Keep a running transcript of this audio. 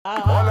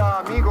Hola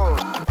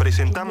amigos,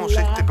 presentamos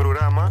este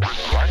programa.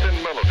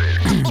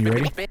 You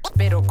ready?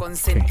 Pero con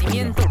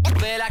sentimiento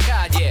de la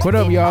calle. What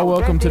up, y'all?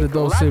 Welcome to the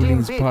Dose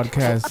Siblings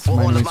podcast.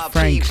 My name is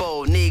Frank,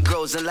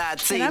 Negroes and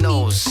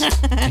Latinos,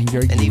 and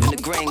you're and even you.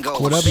 the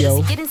gringos. What up,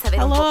 yo? ¿Quieren saber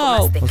un poco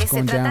más de What's qué se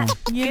going trata?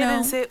 down? You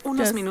know, Quédense unos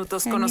just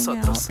minutos con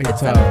hanging nosotros. out.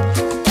 It's Monday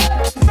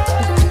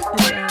Night Football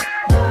tonight.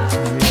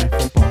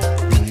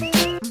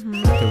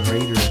 The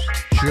Raiders,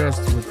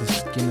 just with the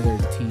skin of their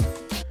teeth,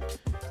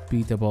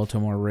 beat the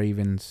Baltimore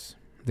Ravens.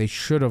 They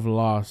should have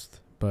lost,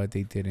 but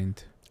they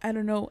didn't. I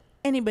don't know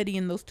anybody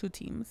in those two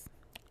teams.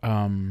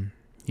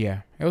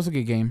 Yeah, it was a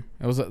good game.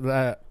 It was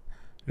that.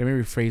 Let me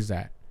rephrase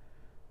that.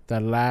 The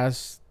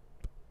last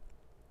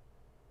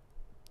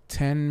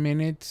 10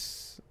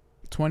 minutes,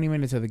 20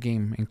 minutes of the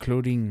game,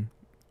 including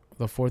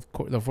the fourth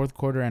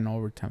quarter and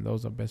overtime. That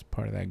was the best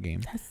part of that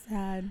game. That's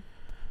sad.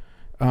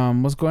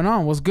 What's going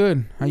on? What's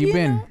good? How you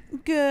been? Know,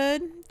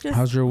 good. Just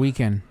How's your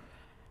weekend?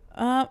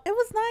 it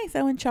was nice.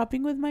 I went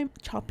shopping with my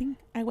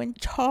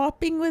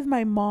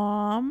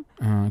mom.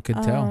 Could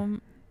tell.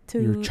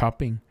 To You're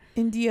chopping.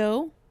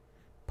 Indio,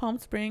 Palm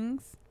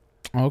Springs.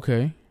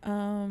 Okay.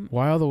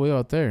 Why all the way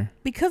out there?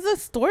 Because the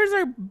stores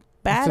are It's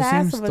the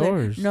badass same over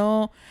stores. there.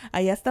 No,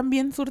 allá están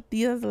bien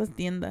surtidas las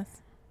tiendas.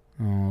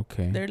 Oh,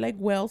 okay. They're like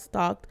well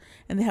stocked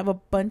and they have a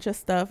bunch of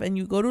stuff, and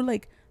you go to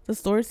like the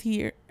stores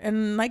here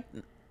and like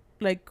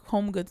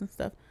home goods and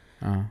stuff.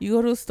 You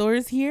go to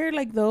stores here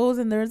like those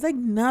and there's like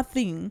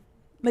nothing.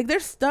 Like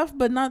there's stuff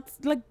but not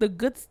like the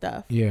good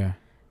stuff. Yeah.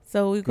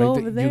 So we go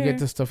over there. You get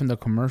the stuff in the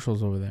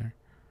commercials over there.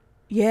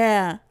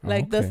 Yeah,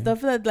 like the okay.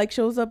 stuff that like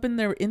shows up in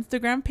their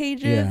Instagram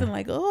pages Yeah. and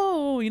like,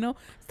 oh, you know,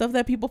 stuff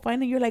that people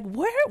find and you're like,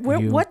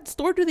 You- what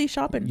store do they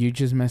shop in? You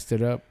just messed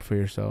it up for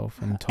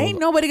yourself and told Ain't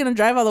nobody gonna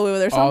drive all the way over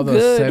there. So all I'm the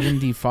good.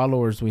 70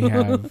 followers we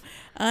have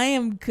I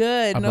am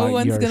good. about No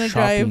one's your gonna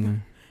shopping. drive.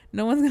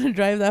 No one's gonna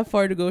drive that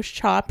far to go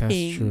shopping.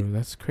 That's true.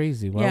 That's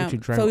crazy. Why Yeah, would you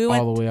drive so we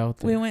all the way out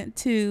there? We went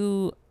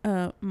to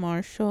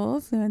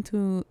Marshalls. We went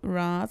to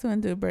Ross. We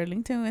went to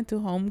Burlington. We went to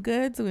Home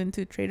Goods. We went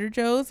to Trader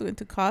Joe's. We went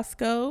to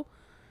Costco.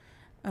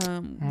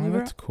 We were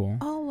that's cool.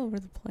 all over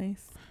the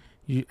place.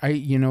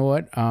 You know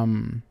what?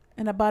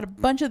 And I bought a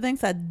bunch of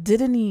things I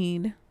didn't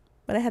need,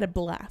 but I had a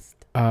blast.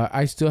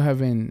 I still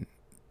haven't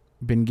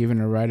been given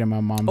a ride in my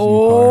mom's new car.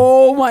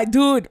 Oh my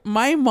dude,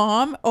 my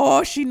mom.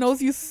 Oh, she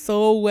knows you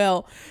so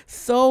well,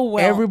 so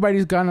well.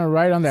 Everybody's gotten a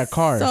ride on that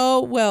car.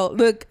 So well.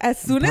 Look, as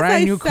soon Brand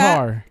as I new sat,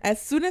 car. as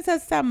soon as I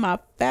sat my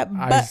fat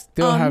butt I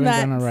still on haven't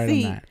that gotten a ride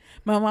seat, on that.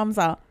 my mom's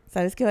out.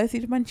 ¿Sabes qué va a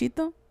decir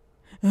Panchito?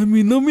 A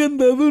mí no me han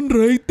dado un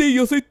ride,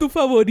 yo soy tu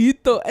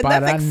favorito. And Para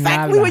that's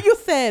exactly nada. what you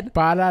said.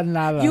 Para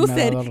nada. You me ha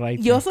said, dado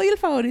ride. yo soy el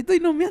favorito y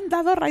no me han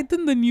dado ride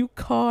in the new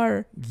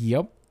car.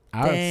 Yep.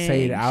 I would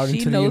say it Dang, out she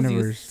into the knows you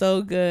universe.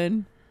 so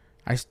good.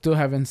 I still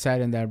haven't sat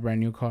in that brand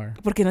new car.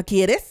 ¿Por qué no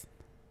quieres?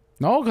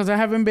 No, because I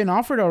haven't been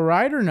offered a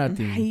ride or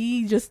nothing.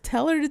 Hey, just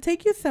tell her to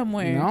take you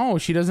somewhere. No,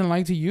 she doesn't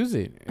like to use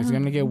it. It's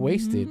going to get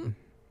wasted.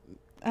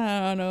 I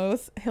don't know. It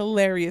was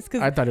hilarious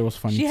because I thought it was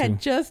funny she too.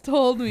 had just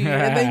told me,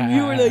 and then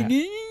you were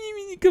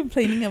like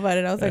complaining about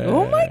it. I was like,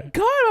 oh my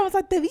god! I was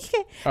like, te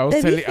dije. I was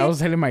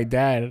Te telling my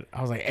dad,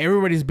 I was like,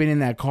 everybody's been in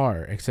that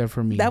car except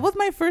for me. That was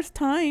my first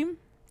time,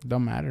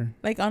 Don't matter.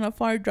 like on a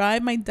far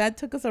drive. My dad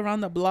took us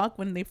around the block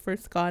when they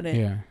first got it.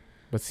 Yeah.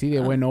 But see, they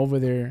went over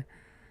there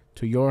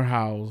to your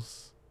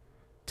house,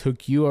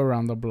 took you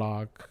around the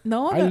block.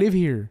 No, I live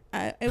here.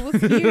 it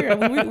was here.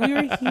 we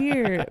were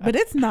here, but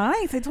it's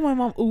nice. I told my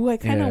mom, "Ooh, I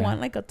kind of Yeah.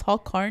 want like a tall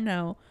car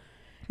now."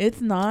 It's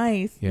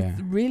nice. Yeah.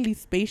 It's really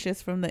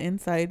spacious from the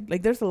inside.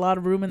 Like there's a lot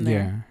of room in there.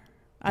 Yeah.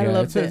 I Yeah,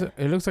 loved it's- it.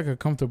 It looks like a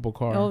comfortable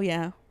car. Oh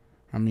yeah.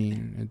 I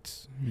mean,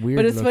 it's weird.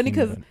 But it's funny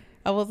looking, 'cause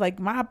I was like,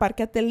 "Ma,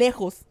 parquete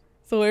lejos."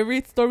 So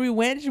every store we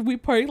went, we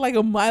parked like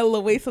a mile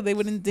away so they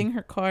wouldn't ding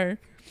her car.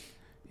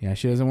 yeah,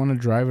 she doesn't want to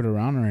drive it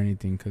around or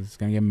anything because it's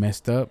gonna get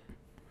messed up.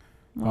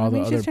 Well, All I the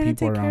mean, other she's trying to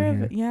people take care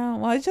around of it. Yeah.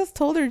 Well, I just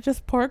told her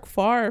just park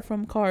far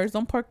from cars.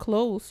 Don't park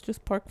close.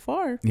 Just park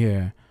far.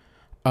 Yeah.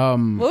 Well,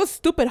 it was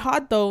stupid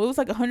hot though. It was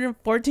like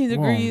 114 well,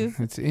 degrees.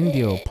 it's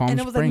Indio, Palm and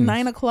it was Springs. like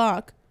 9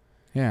 o'clock.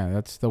 Yeah,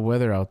 that's the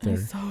weather out there.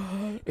 It's so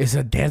hot. It's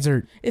a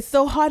desert. It's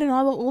so hot, and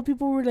all the old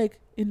people were like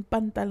in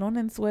pantalon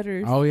and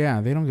sweaters. Oh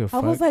yeah, they don't give a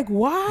I fuck. was like,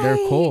 why?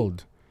 They're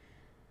cold.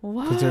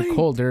 Why? Because they're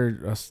cold. They're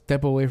a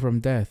step away from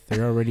death. They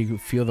already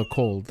feel the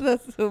cold.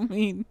 That's so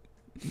mean.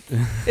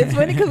 It's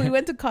funny because we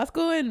went to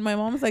Costco and my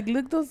mom was like,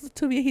 look, those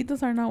two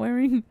viejitos are not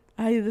wearing.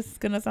 This is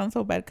going to sound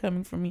so bad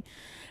coming from me.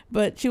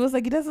 But she was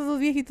like, those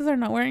viejitos are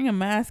not wearing a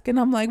mask. And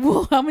I'm like,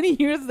 well, how many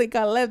years they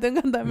got left? They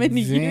got that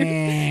many years.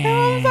 And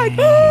I was like,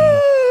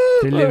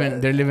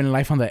 They're living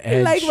life on the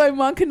edge. like my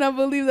mom could not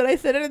believe that I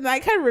said it. And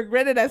I kind of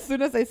regret it as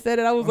soon as I said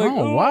it. I was like,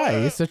 oh, why?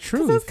 It's the 'Cause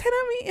truth. it's kind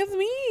of mean. It's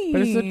mean.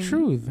 But it's the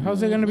truth.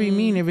 How's it gonna be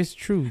mean if it's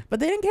true? But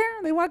they didn't care.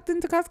 They walked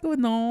into Costco with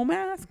no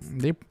masks.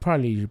 They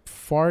probably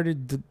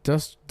farted,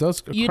 dust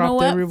You cropped know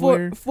what?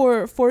 everywhere.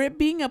 For it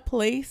being a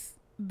place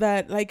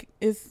that like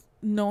is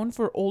known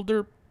for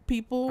older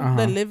people Uh-huh.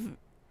 that live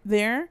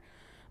there,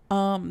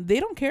 they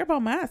don't care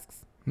about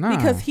masks. Nah.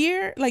 Because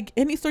here, like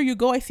any store you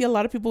go, I see a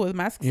lot of people with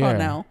masks Yeah. on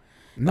now.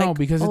 No, like,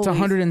 because it's always.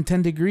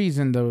 110 degrees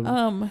and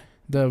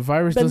the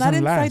virus But not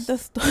doesn't inside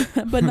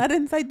last. but not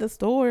inside the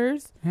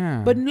stores.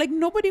 Yeah. But like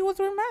nobody was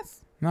wearing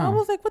masks. no. I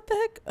was like, what the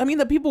heck? I mean,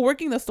 the people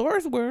working the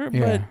stores were,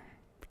 Yeah. but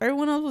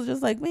everyone else was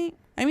just like, wait.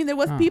 I mean, there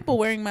was No, people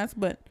wearing masks,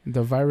 but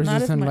The virus Not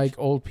as doesn't much. like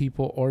old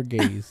people or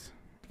gays.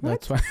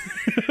 That's why.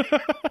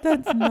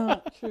 that's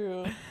not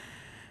true.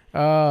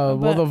 Well,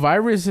 But- the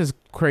virus is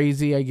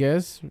crazy, I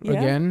guess. Yeah.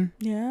 Again.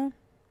 Yeah.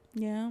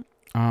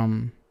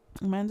 Um,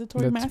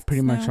 Mandatory that's masks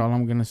pretty much now. all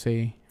I'm gonna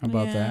say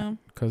about Yeah. that,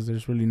 because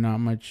there's really not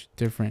much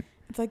different.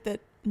 It's like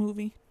that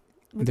movie.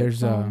 with that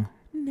There's a song.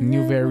 new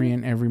Never-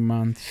 variant every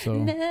month,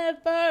 so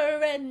Never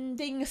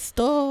ending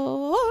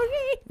story.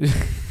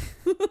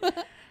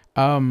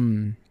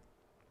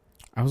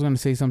 I was gonna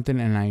say something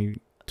and I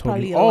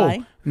Probably totally. a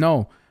lie.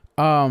 No.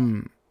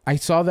 I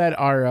saw that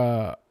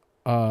our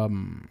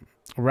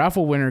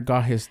raffle winner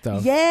got his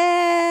stuff.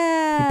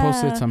 Yeah. He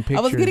posted some I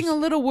was getting pictures. a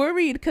little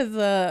worried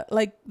because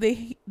like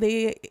he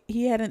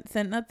hadn't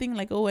sent nothing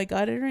like, oh, I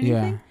got it or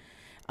anything.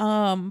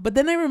 But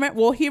then I remember,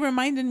 well, he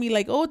reminded me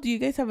like, oh, do you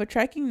guys have a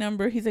tracking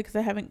number? He's like, 'cause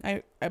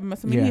I'm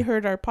assuming he Yeah.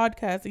 heard our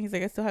podcast, and he's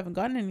like, I still haven't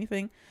gotten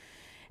anything.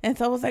 And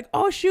so I was like,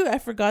 oh shoot, I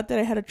forgot that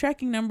I had a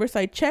tracking number. So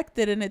I checked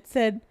it, and it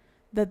said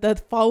that the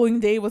following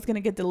day was gonna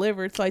get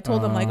delivered. So I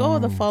told him like, oh,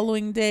 the Oh.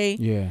 following day.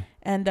 Yeah.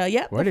 And Why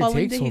the did it following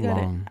take day so he got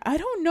long? it. I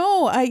don't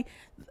know.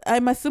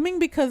 I'm assuming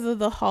because of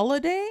the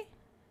holiday.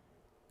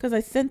 Because I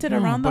sent it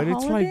around the but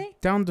it's holiday. like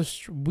down the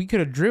street. We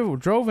could have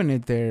driven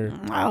it there.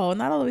 Oh,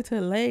 not all the way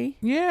to LA.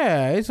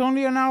 Yeah, it's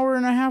only an hour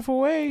and a half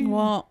away.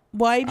 Well,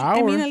 I mean,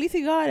 Hour. at least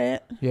he got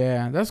it.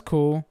 Yeah, that's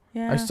cool.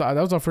 Yeah. I saw that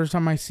was the first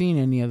time I seen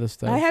any of the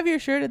stuff. I have your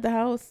shirt at the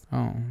house.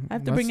 Oh, I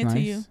have to bring it to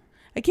you.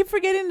 I keep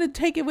forgetting to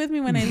take it with me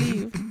when I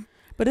leave,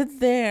 but it's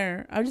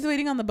there. I'm just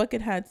waiting on the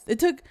bucket hats. It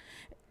took.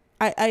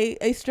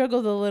 I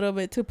struggled a little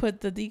bit to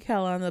put the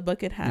decal on the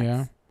bucket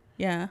hats.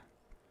 Yeah.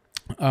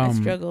 I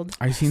struggled.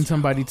 I seen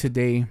somebody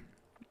today,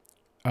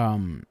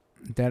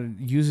 that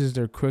uses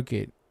their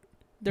crooked.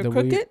 They're the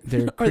way- crooked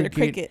they're or they're crooked.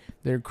 cricket.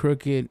 They're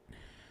crooked.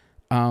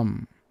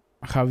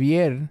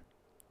 Javier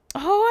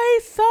Oh, I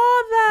saw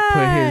that.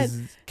 put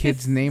his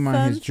kid's name on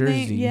his son's name-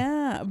 jersey.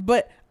 Yeah,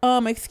 but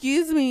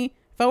excuse me.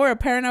 If I were a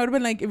parent, I would have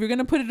been like, if you're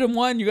gonna put it in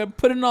one, you gotta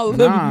put it in all of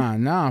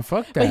them. Nah,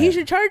 fuck that. But he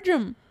should charge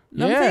him.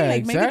 Know what I'm saying? Like,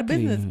 exactly.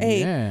 make it a business. Hey,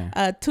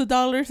 Yeah.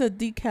 $2 a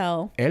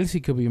decal. Elsie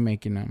could be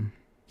making them.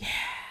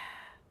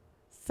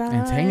 Side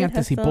Enséñate,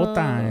 hustle.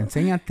 cipota.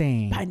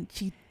 Enséñate.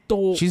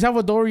 Panchito. She's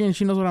Salvadorian.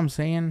 She knows what I'm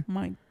saying.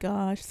 My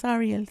gosh,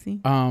 sorry, Elsie.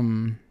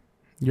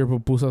 Your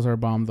pupusas are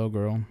bomb though,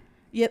 girl.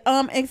 Yeah.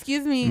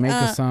 Excuse me. Make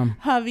us some.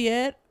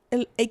 Javier,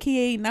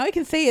 aka now I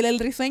can say it. El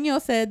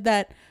Risueño said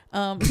that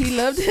he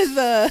loved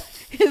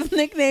his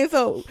nickname,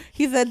 so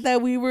he said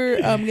that we were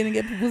gonna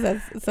get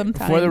pupusas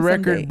sometime. For the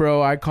record, someday.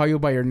 bro, I call you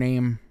by your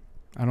name.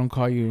 I don't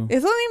call you.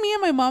 It's only me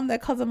and my mom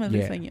that calls him El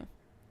Yeah. Risueño.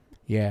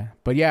 Yeah,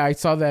 but yeah, I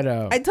saw that.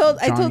 I told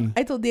Johnny.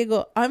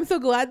 Diego, I'm so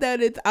glad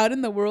that it's out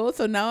in the world.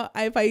 So now,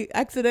 if I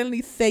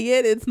accidentally say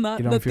it, it's not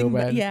You don't nothing feel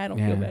bad. bad? Yeah, I don't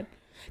Yeah. feel bad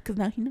because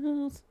now he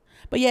knows.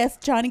 But yes,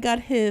 Johnny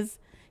got his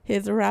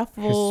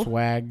raffle. his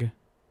swag.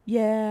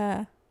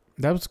 Yeah.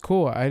 That was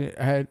cool.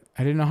 I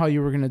didn't know how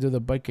you were gonna do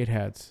the bucket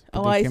hats. but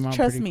Oh, they I came out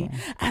trust pretty me. cool.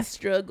 I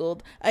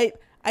struggled. I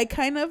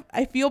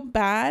feel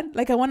bad.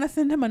 Like I want to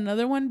send him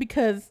another one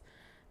because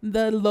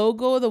the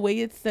logo, the way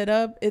it's set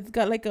up, it's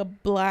got like a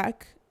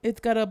black. It's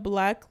got a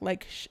black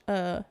like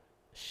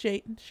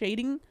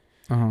shading,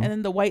 and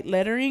then the white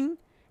lettering,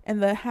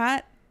 and the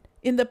hat.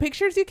 In the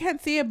pictures you can't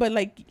see it, but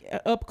like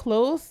up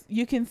close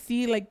you can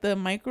see like the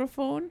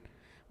microphone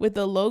with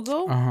the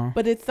logo.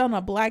 But it's on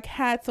a black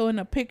hat, so in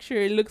a picture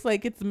it looks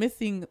like it's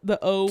missing the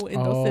O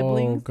in those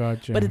siblings.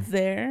 Gotcha. But it's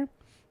there.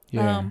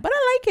 Yeah. But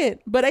I like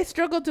it. But I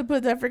struggled to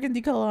put that freaking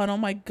decal on. Oh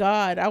my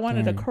god, I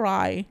wanted to Dang.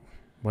 cry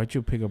Why'd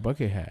you pick a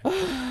bucket hat?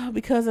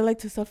 because I like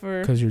to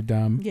suffer. Because you're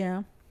dumb.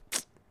 Yeah,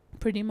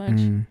 pretty much.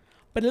 Mm.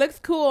 But it looks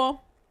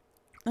cool.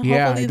 And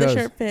Yeah, hopefully it the does.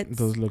 shirt fits.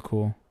 Those look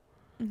cool.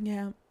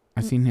 Yeah,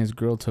 I seen his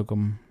girl took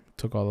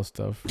all the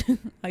stuff.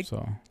 Like-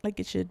 so like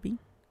it should be.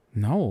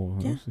 no,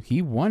 Yeah.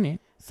 he won it.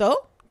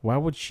 So Why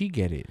would she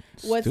get it?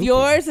 what's Stupid.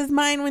 yours is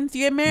mine once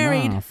you get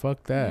married. Nah,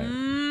 fuck that.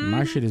 Mm.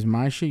 My shit is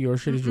my shit. Your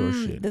shit is your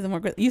Mm-mm. shit. Doesn't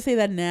work. You say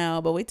that now,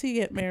 but wait till you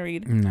get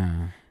married.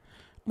 Nah.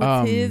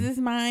 What's his is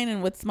mine,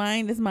 and what's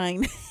mine is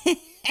mine.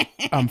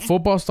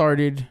 Football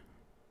started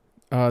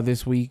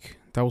this week.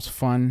 That was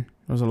fun.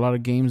 There was a lot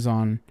of games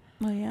on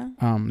Oh yeah.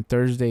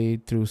 Thursday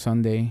through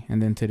Sunday,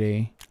 and then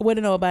today. What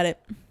to know about it?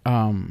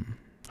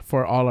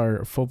 For all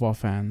our football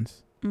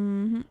fans.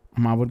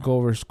 Mm-hmm. I would go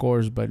over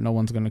scores, but no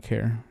one's gonna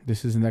care.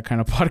 This isn't that kind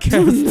of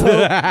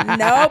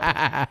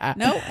podcast.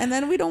 Nope. And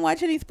then we don't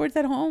watch any sports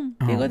at home.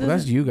 Oh, well,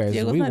 that's you guys.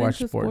 Diego's We not watch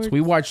into sports.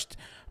 We watched.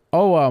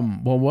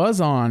 What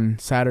was on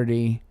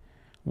Saturday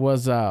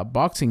was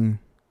boxing.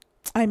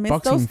 I missed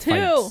Boxing those too.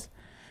 fights.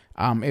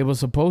 It was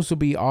supposed to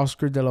be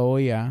Oscar De La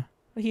Hoya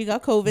He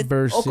got COVID.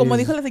 versus O como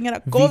dijo la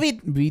señora,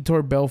 COVID.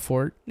 Vitor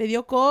Belfort, Le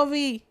dio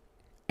COVID.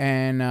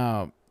 and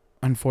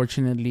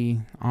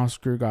unfortunately,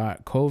 Oscar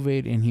got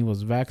COVID and he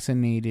was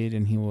vaccinated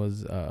and he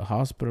was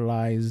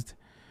hospitalized.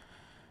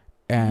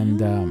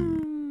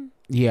 And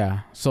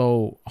yeah,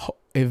 so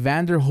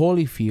Evander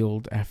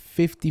Holyfield at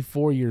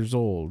 54 years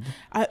old.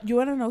 You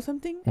want to know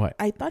something? What?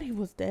 I thought he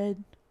was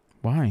dead.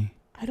 Why?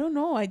 I don't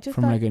know. I just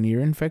From thought, like an ear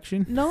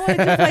infection? No,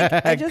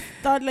 I just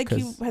thought like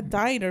he had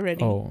died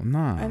already. Oh,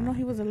 nah. I don't know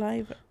he was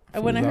alive.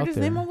 Fool's When I heard out his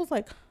there. name, I was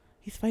like,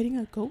 he's fighting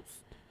a ghost?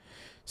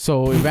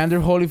 So Evander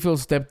Holyfield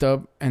stepped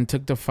up and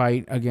took the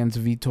fight against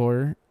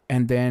Vitor.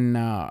 And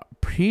then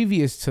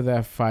previous to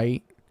that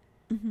fight,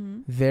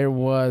 there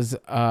was,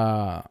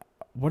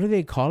 what do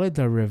they call it?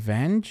 The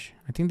Revenge?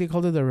 I think they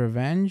called it the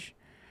Revenge.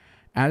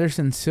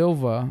 Anderson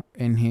Silva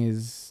in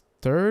his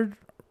third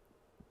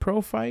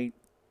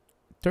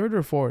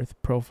or fourth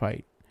pro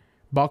fight,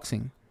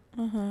 boxing,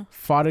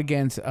 fought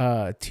against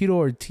Tito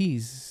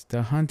Ortiz,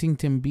 the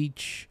Huntington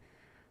Beach,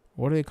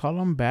 what do they call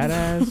him?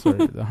 Badass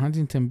or the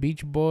Huntington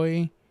Beach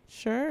boy?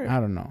 Sure. I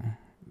don't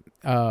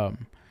know.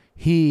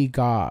 He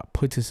got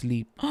put to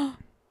sleep.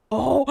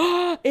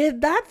 Oh,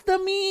 that's the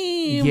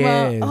meme.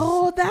 Yes.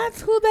 Oh,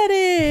 that's who that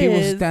is. He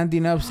was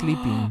standing up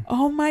sleeping.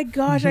 Oh my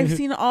gosh, I've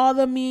seen all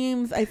the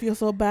memes. I feel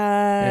so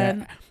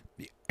bad.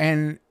 Yeah.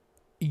 And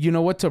you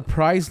know what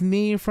surprised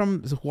me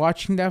from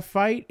watching that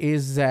fight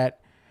is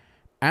that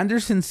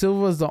Anderson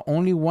Silva is the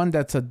only one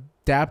that's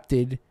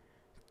adapted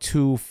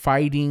to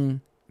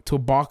fighting, to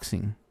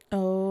boxing.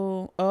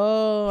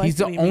 Oh, He's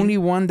the only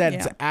one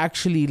that's Yeah.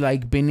 actually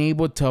like been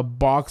able to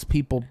box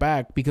people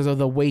back because of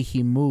the way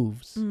he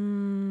moves.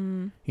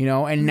 You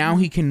know, and now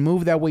he can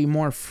move that way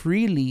more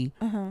freely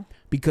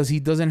because he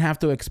doesn't have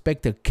to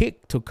expect a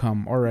kick to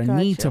come or a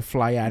knee Gotcha. to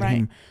fly at Right.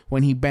 him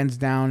when he bends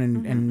down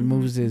and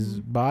moves his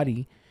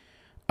body.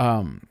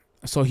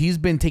 So he's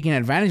been taking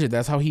advantage of that.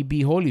 That's how he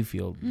beat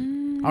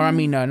Holyfield. Or I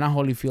mean, not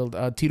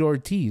Holyfield, Tito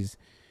Ortiz.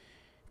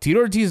 Tito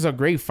Ortiz is a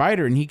great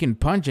fighter and he can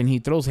punch and he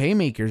throws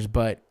haymakers,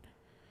 but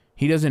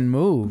he doesn't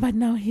move. But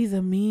now he's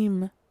a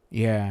meme.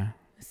 Yeah.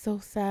 It's so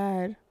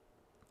sad.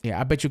 Yeah,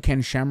 I bet you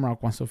Ken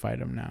Shamrock wants to fight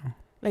him now.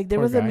 Like there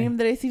Poor was a guy. meme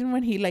that I seen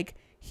when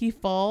he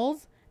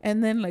falls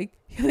and then like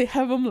they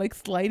have him like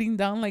sliding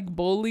down like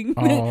bowling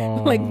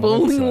Oh, like that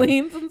bowling sucks.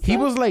 lanes and stuff. He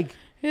was like,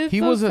 It's he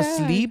so was sad.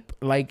 asleep.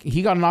 Like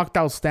he got knocked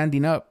out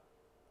standing up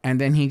and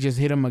then he just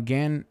hit him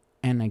again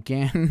and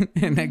again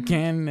and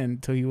again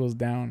until he was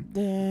down.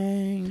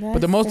 Dang. That's But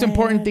the most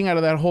important sad. thing out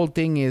of that whole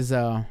thing is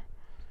the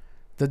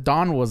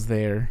Don was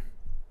there.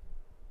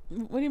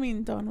 What do you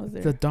mean Don was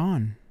there? The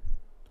Don.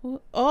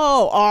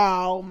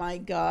 Oh my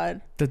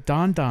God. The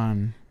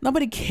Don.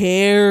 Nobody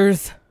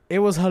cares. It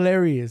was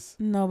hilarious.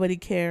 Nobody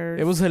cares.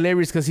 It was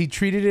hilarious because he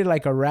treated it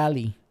like a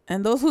rally.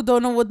 And those who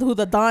don't know who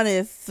the Don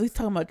is, he's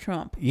talking about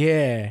Trump.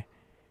 Yeah.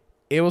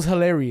 It was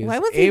hilarious. Why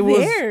was he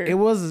there?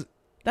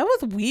 That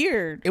was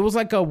weird. It was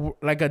like a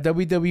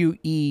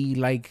WWE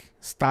like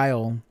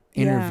style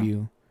Yeah.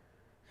 interview.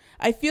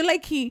 I feel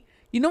like you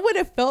know what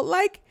it felt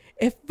like?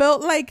 It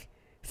felt like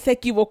se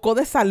equivocó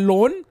de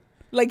salón.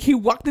 Like he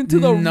walked into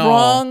the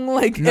wrong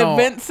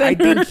event I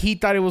center. think he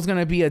thought it was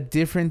gonna be a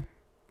different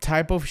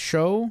type of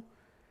show,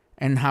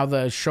 and how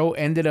the show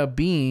ended up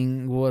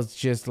being was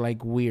just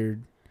like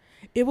weird.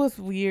 It was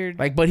weird.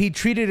 Like, but he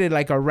treated it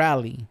like a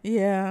rally.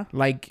 Yeah.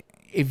 Like,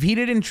 if he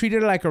didn't treat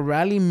it like a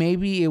rally,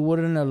 maybe it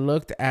wouldn't have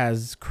looked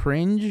as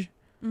cringe.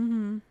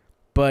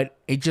 But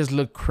it just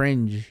looked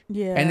cringe.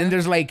 Yeah. And then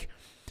there's like,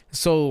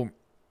 so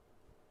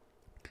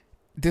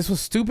this was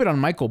stupid on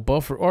Michael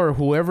Buffer or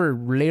whoever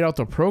laid out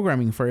the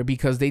programming for it,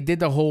 because they did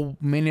the whole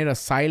minute of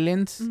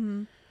silence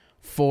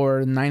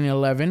for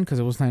 9/11 because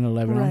it was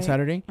 9/11 on Right.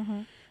 Saturday.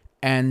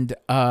 And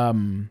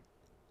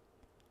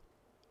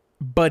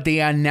but they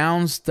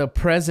announced the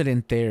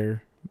president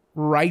there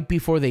right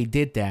before they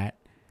did that.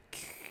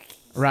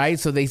 Right?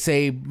 So they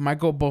say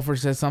Michael Buffer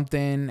says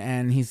something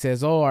and he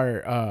says, "Oh,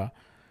 our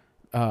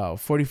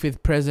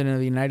 45th president of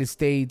the United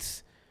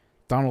States,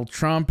 Donald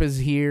Trump, is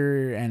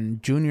here,"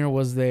 and Junior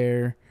was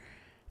there.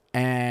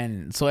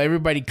 And so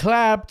everybody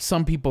clapped,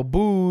 some people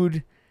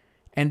booed,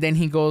 and then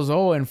he goes,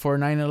 "Oh, and for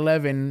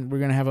 9/11, we're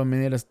going to have a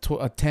minute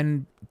a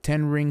 10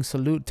 ring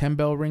salute, 10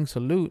 bell ring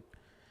salute."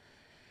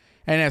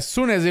 And as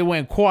soon as it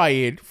went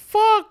quiet,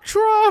 fuck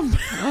Trump.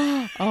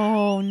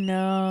 Oh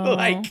no.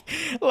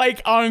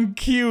 like on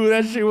cue.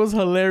 That shit was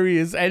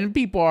hilarious. And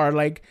people are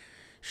like,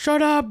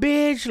 "Shut up,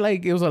 bitch."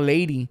 Like, it was a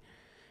lady.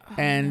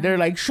 And they're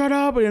like, "Shut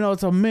up." You know,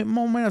 it's a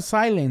moment of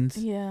silence.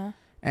 Yeah.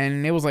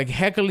 And it was like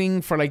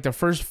heckling for like the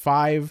first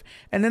 5.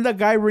 And then the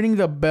guy ringing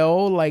the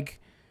bell, like,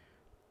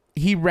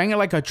 he rang it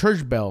like a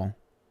church bell.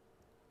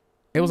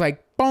 It was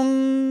like,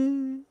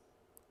 bong,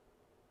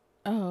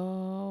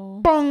 Oh.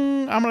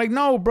 bong. I'm like,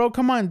 "No, bro,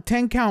 come on,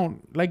 10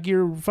 count. Like,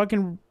 you're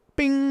fucking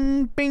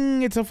bing,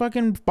 bing. It's a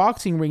fucking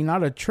boxing ring,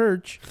 not a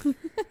church."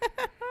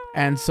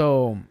 And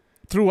so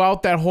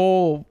throughout that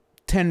whole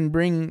 10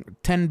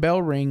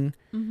 bell ring,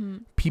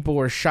 people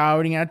were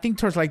shouting. I think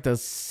towards like the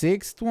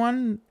 6th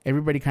one,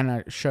 everybody kind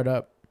of shut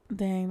up.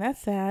 Dang,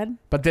 that's sad.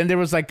 But then there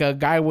was like a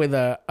guy with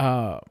a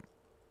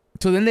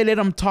so then they let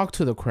him talk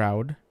to the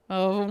crowd.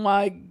 Oh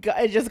my God.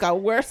 It just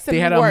got worse and They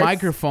had worse. a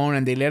microphone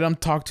and they let him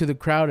talk to the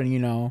crowd,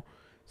 and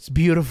it's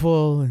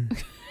beautiful and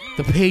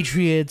the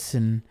Patriots,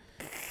 and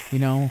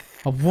a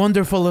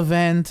wonderful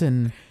event,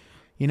 and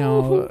it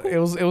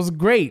was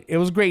great. It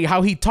was great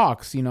how he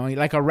talks,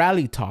 like a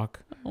rally talk.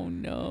 Oh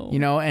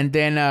no. And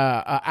then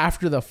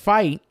after the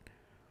fight,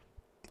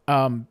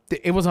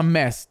 it was a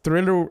mess.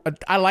 Thriller,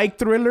 I like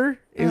Thriller.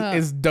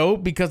 It's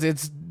dope because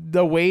it's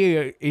the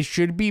way it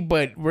should be,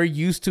 but we're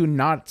used to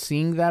not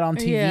seeing that on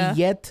TV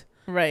yet.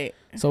 Right.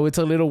 So it's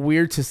a little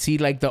weird to see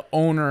like the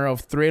owner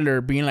of Thriller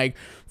being like,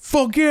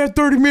 "Fuck yeah,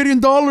 $30 million.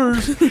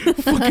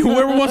 Fucking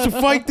whoever wants to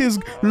fight this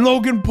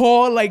Logan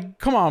Paul." Like,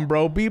 come on,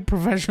 bro, be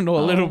professional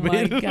a little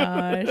bit. Oh my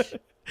gosh.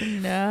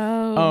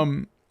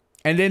 No.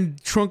 And then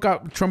Trump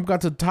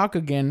got to talk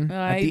again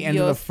at the end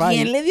of the fight.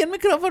 ¿Quién le dio el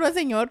micrófono,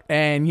 señor?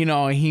 And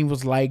he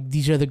was like,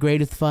 "These are the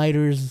greatest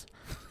fighters,"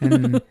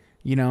 and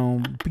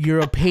 "You're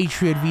a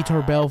patriot,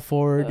 Vitor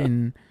Belfort,"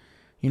 and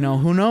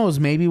who knows,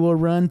 maybe we'll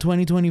run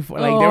 2024.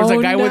 Like there was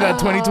a guy with a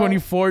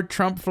 2024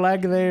 Trump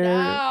flag there.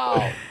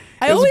 No.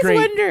 I was always great.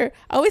 wonder.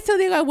 I always tell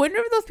Diego, I wonder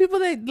if those people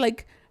that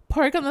like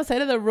park on the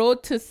side of the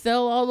road to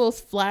sell all those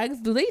flags,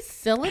 do they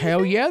sell it?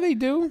 Hell yeah, they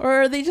do.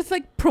 Or are they just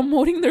like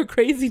promoting their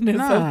craziness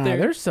out there?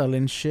 They're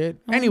selling shit.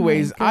 Oh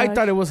Anyways, my I gosh.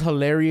 thought it was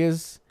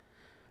hilarious.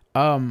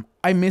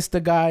 I miss the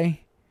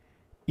guy.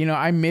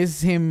 I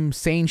miss him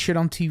saying shit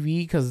on TV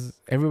because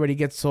everybody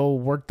gets so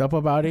worked up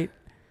about it.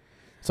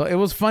 So it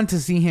was fun to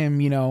see him,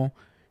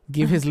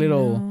 give his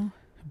little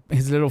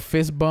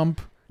fist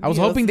bump. I was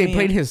Dios hoping they mío.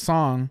 played his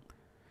song.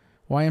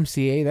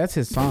 YMCA, that's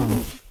his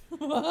song.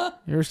 You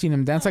ever seen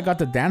him dance? I got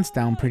the dance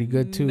down pretty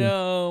good too.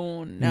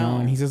 No.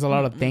 And he says a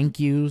lot of thank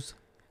yous.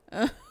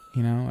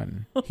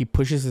 And he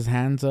pushes his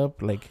hands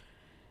up like,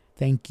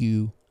 "Thank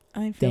you."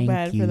 I feel Thank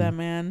bad you. for that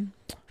man.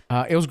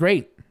 It was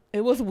great.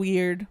 It was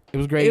weird. It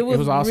was great. It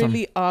was awesome.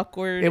 really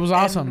awkward. It was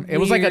awesome. and It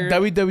was like a weird.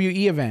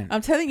 WWE event.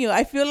 I'm telling you,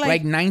 I feel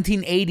Like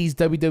 1980s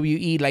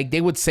WWE. Like they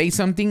would say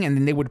something and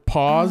then they would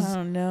pause I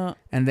don't know.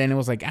 and then it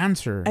was like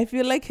answer. I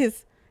feel like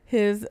his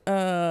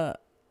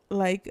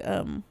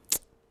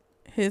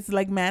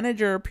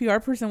manager or PR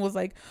person was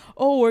like,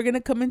 "Oh, we're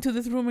gonna come into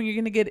this room and you're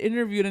gonna get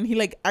interviewed," and he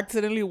like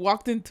accidentally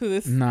walked into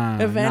this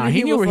event. And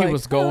he knew where like, he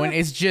was going.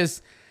 It's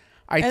just,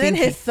 I and think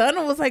then his son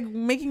was like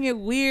making it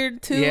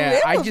weird too. yeah,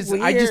 It I was just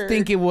weird.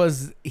 think it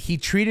was, he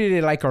treated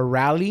it like a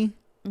rally.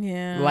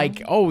 Yeah,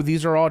 Like, oh,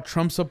 these are all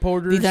Trump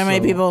supporters. These are my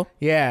people.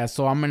 Yeah,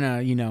 so I'm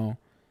gonna,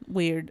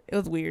 weird. It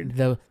was weird.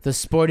 the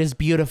sport is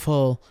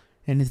beautiful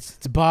and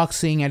it's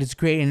boxing and it's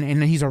great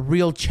and he's a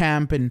real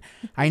champ and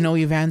I know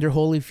Evander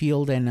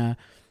Holyfield and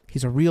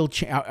he's a real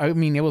champ. I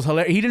mean, it was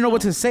hilarious. He didn't know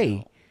what to say.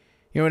 You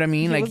know what I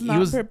mean? He Like was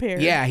not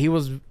prepared. Yeah, he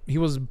was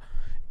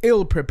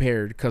ill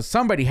prepared because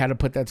somebody had to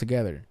put that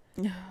together.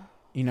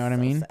 You know what I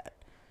So mean? sad.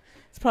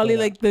 It's probably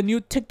like the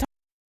new TikTok.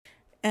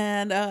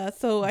 And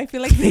so I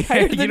feel like they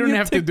hired You the don't new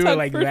have to do it TikTok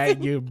like person.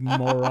 that, you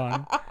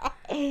moron.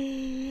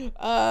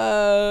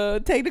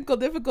 Technical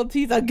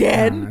difficulties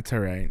again. That's all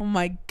right. Oh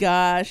my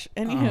gosh.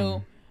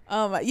 Anywho,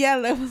 yeah,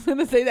 I was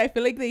gonna say that I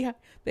feel like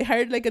they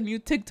hired like a new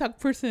TikTok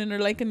person or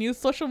like a new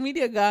social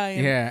media guy.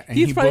 And Yeah, and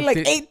he's he probably booked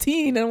like it.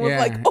 18 and was Yeah.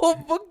 like, "Oh,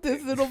 book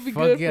this. It'll be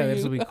Fuck good yeah, for this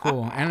you." will be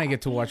cool. And I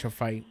get to watch a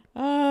fight.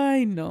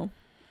 I know.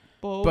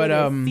 But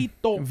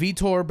Pobrecito.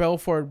 Vitor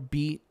Belfort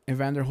beat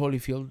Evander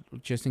Holyfield.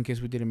 Just in case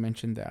we didn't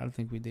mention that, I don't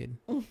think we did.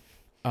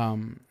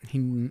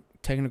 He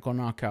technical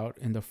knockout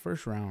in the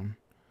first round,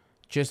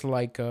 just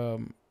like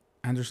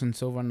Anderson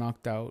Silva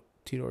knocked out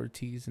Tito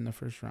Ortiz in the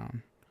first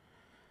round.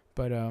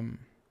 But a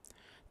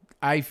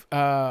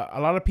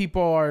lot of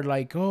people are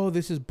like, "Oh,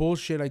 this is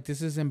bullshit. Like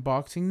this isn't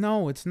boxing."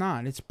 No, it's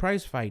not. It's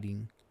prize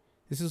fighting.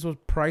 This is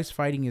what prize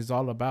fighting is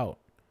all about.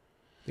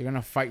 They're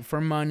gonna fight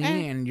for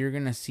money, and you're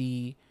gonna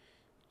see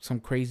some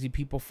crazy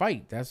people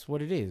fight. That's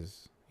what it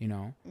is,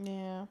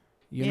 Yeah.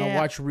 You know,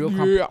 watch real.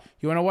 You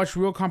want to watch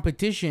real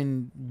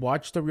competition?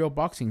 Watch the real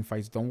boxing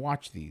fights. Don't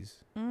watch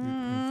these.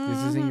 This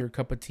isn't your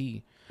cup of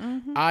tea.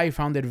 I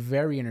found it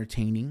very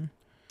entertaining.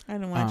 I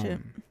didn't watch it.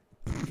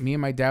 Me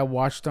and my dad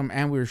watched them,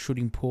 and we were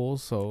shooting pool,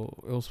 so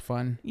it was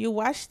fun. You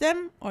watched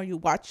them or you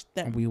watched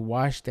them? We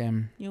watched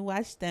them. You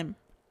watched them.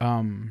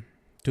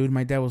 Dude,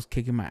 my dad was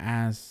kicking my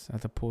ass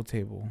at the pool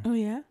table Oh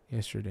yeah.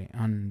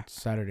 on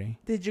Saturday.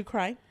 Did you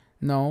cry?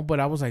 No, but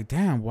I was like,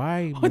 damn,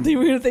 why? I thought you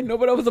were gonna say no,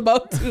 but I was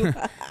about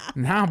to.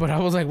 Nah, but I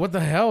was like, what the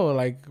hell?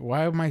 Like,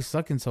 why am I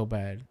sucking so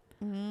bad?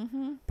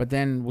 But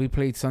then we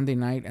played Sunday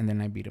night, and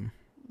then I beat him.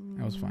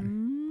 That was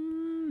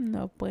fun.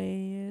 No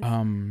pues.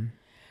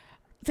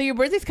 So your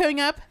birthday's coming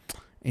up?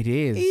 It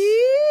is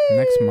Ew,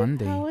 next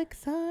Monday. How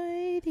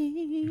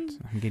exciting.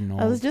 I'm getting old.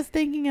 I was just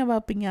thinking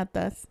about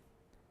piñatas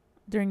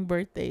during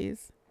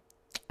birthdays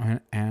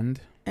and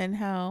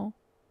how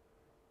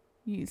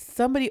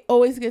somebody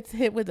always gets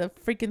hit with a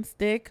freaking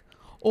stick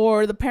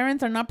or the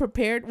parents are not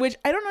prepared, which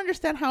I don't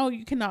understand how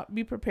you cannot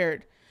be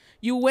prepared.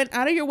 You went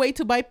out of your way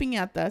to buy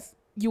piñatas.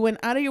 You went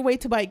out of your way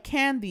to buy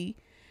candy.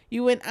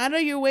 You went out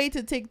of your way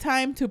to take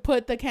time to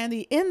put the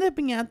candy in the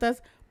piñatas,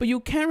 but you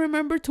can't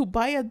remember to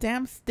buy a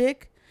damn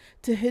stick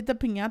to hit the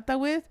piñata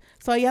with.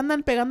 So ahí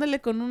andan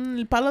pegándole con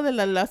el palo de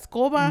la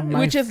escoba,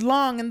 which is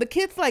long. And the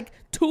kid's like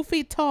 2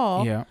 feet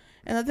tall. Yeah.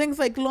 And the thing's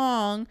like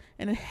long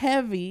and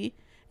heavy.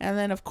 And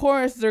then, of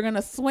course, they're going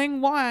to swing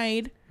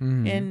wide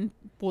and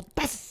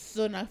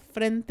putazo en la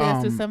frente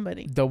to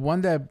somebody. The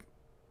one that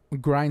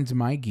grinds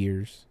my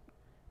gears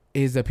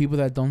is the people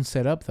that don't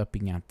set up the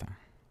piñata.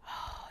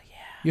 Oh, yeah.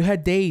 You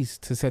had days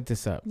to set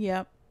this up.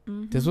 Yep.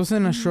 Mm-hmm. This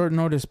wasn't a short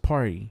notice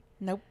party.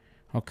 Nope.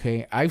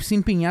 Okay. I've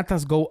seen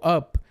piñatas go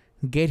up,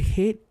 get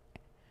hit.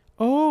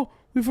 Oh,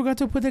 we forgot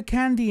to put the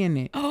candy in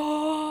it.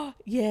 Oh,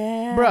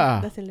 yeah.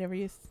 Bruh. That's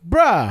hilarious.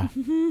 Bruh.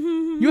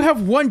 You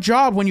have one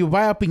job when you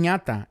buy a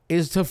piñata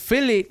is to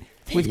fill it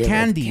with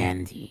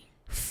candy.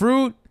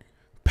 Fruit,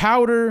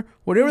 powder,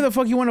 whatever the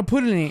fuck you want to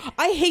put in it.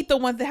 I hate the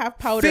ones that have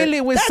powder. Fill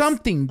it with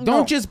something. No.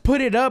 Don't just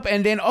put it up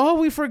and then, oh,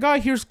 we forgot.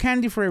 Here's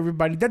candy for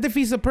everybody. That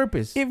defeats the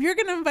purpose. If you're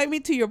going to invite me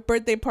to your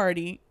birthday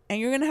party and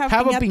you're going to have a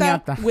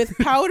piñata piñata with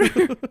powder.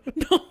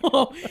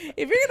 No.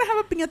 If you're going to have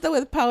a piñata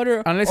with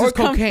powder Unless or it's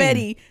cocaine.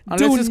 confetti,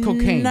 Unless it's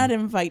cocaine. not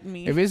invite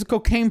me. If it's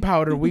cocaine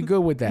powder, we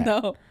good with that.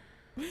 No.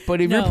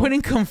 But if you're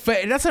putting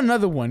confetti, that's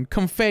another one.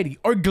 Confetti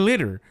or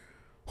glitter.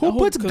 Who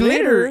puts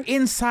glitter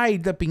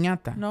inside the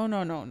piñata? No.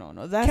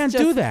 That's Can't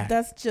do that.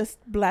 That's just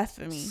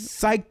blasphemy.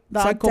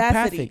 Psychopathic.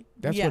 Audacity.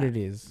 That's what it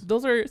is.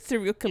 Those are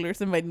serial killers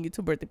inviting you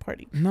to a birthday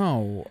party.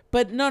 No.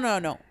 But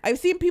no. I've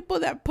seen people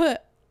that put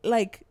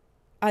like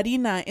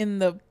harina in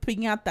the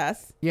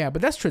piñatas. Yeah,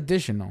 but that's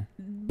traditional.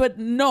 But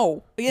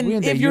no. We're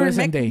in the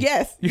USA.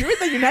 Yes. You're in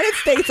the United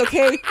States,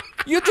 okay?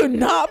 You do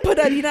not put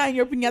harina in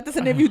your piñatas,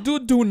 and if you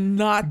do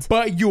not.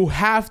 But you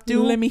have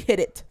to. Let me hit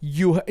it.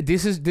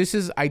 This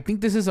is. I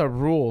think this is a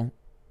rule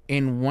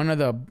in one of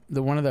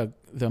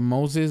the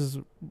Moses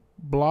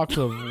blocks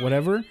of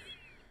whatever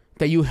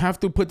that you have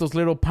to put those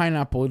little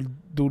pineapple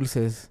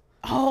dulces.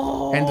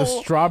 Oh. And the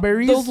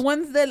strawberries. Those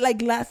ones that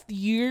like last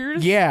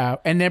years. Yeah,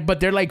 but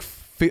they're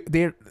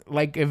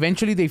like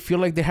eventually they feel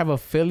like they have a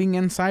filling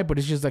inside, but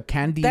it's just a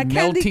candy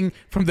melting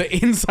from the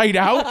inside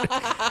out.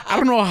 I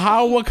don't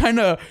know what kind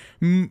of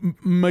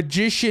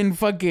magician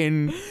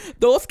fucking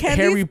those candies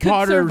Harry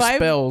Potter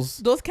spells.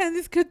 Those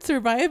candies could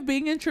survive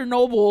being in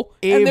Chernobyl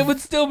and they would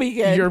still be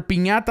good. Your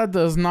piñata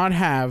does not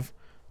have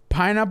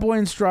pineapple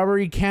and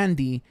strawberry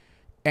candy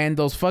and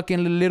those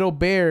fucking little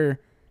bear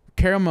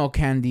caramel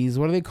candies.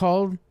 What are they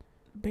called?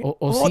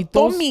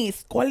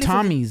 Ositos?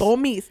 Tommy's.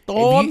 Tommy's.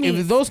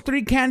 If those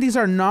 3 candies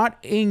are not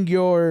in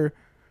your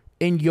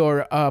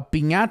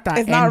piñata,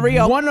 it's not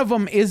real. One of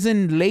them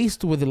isn't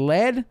laced with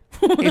lead,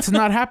 it's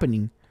not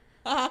happening.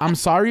 I'm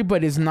sorry,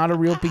 but it's not a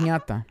real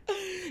piñata.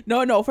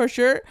 No, for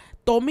sure.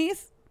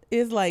 Tommy's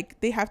is like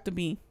they have to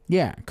be.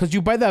 Yeah, because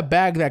you buy that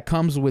bag that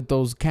comes with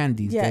those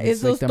candies. Yeah,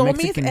 it's those like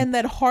Tommy's and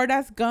that hard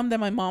ass gum that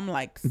my mom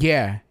likes.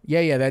 Yeah.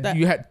 That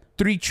you had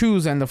 3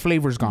 chews and the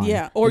flavor's gone.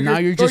 Yeah, now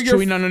you're just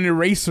chewing on an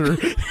eraser.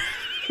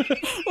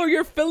 Or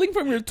your filling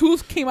from your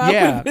tooth came out.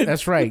 Yeah,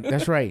 that's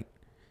right.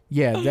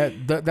 Yeah,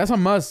 that's a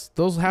must.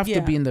 Those have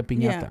to be in the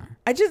piñata.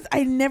 Yeah.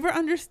 I never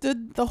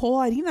understood the whole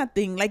harina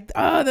thing. Like,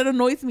 that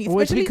annoys me. Well,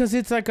 it's because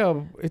it's like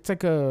a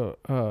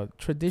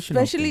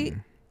traditional. Especially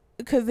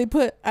because they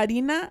put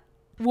harina.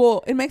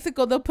 Well, in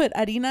Mexico they'll put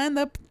harina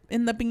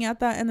in the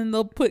piñata, and then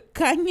they'll put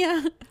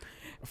caña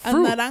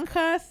and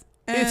naranjas.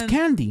 It's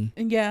candy.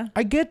 Yeah,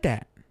 I get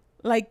that.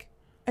 Like,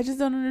 I just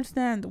don't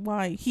understand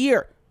why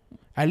here.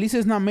 At least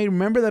it's not made.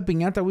 Remember the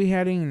piñata we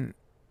had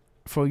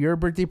for your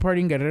birthday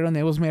party in Guerrero, and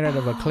it was made out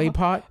of a clay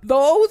pot?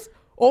 Those?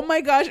 Oh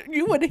my gosh,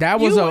 That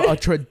was a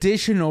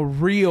traditional,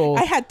 real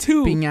I had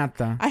 2.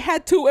 piñata. I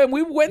had 2, and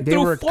we went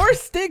through 4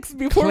 sticks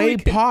before clay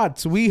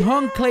pots. We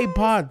hung clay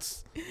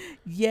pots.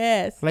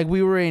 Yes. Like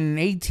we were in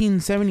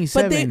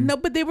 1877.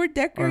 But they were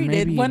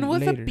decorated. One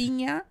was later. A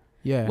piña.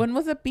 Yeah. One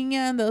was a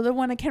piña, and the other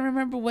one, I can't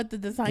remember what the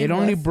design was. It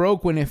only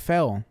broke when it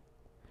fell.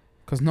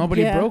 Because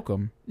nobody broke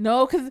them.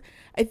 No, because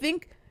I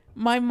think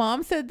my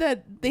mom said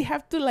that they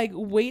have to like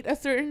wait a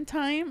certain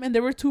time, and they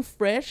were too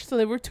fresh, so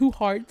they were too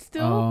hard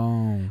still.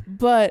 Oh.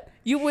 But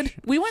we went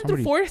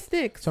through 4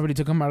 sticks. Somebody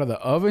took them out of the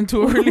oven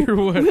too early or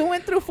what? We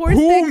went through 4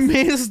 sticks. Who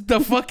missed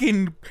the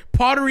fucking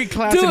pottery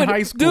class in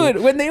high school?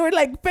 Dude, when they were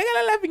like,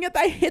 pégale la piñata,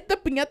 I hit the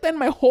piñata and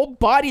my whole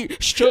body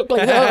shook.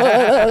 Like,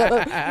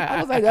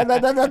 I was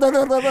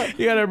like,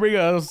 You gotta bring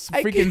a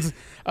freaking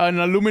an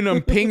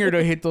aluminum pinger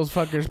to hit those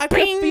fuckers. I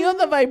could feel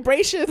the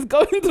vibrations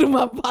going through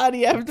my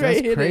body after I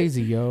hit it. That's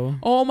crazy, yo.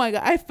 Oh my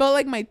God. I felt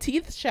like my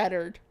teeth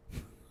shattered.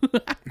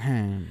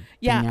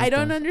 Yeah, piñata. I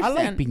don't understand.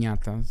 I like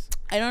piñatas.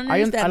 I don't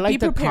understand. I like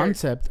the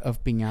concept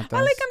of piñatas.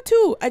 I like them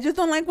too. I just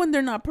don't like when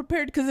they're not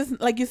prepared, because it's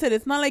like you said,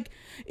 it's not like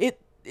it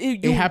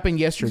happened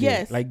yesterday.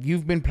 Yes. Like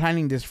you've been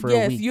planning this for a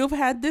week. Yes, you've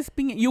had this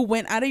piñata. You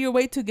went out of your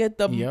way to get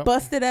the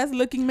busted ass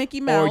looking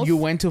Mickey Mouse. Or you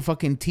went to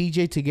fucking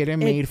TJ to get it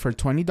made for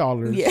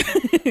 $20. Yeah.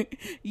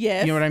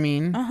 Yes. You know what I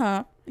mean?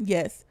 Uh-huh.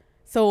 Yes.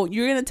 So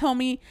you're going to tell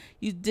me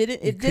it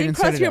didn't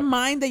cross your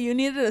mind that you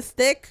needed a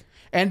stick?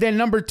 And then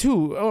number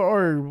 2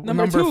 or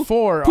number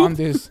 4 on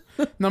this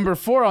number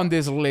 4 on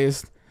this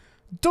list,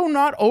 do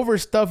not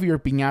overstuff your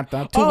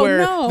piñata to Oh, where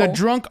no. the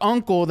drunk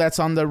uncle that's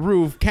on the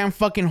roof can't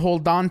fucking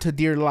hold on to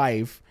dear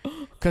life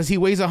because he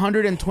weighs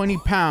 120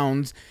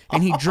 pounds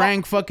and he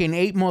drank fucking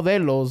 8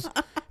 modelos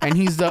and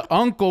he's the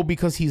uncle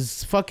because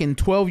he's fucking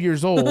 12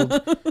 years old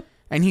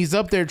and he's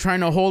up there trying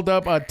to hold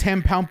up a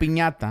 10-pound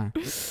piñata.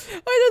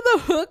 Or the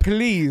hook.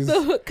 Please.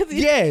 The hook. Cause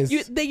Yes.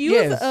 they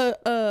use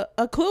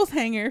a clothes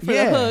hanger for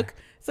the hook.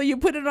 So you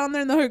put it on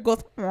there and the hook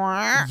goes.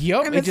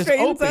 Yup, and it just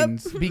straightens up.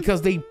 opens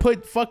because they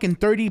put fucking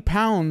 30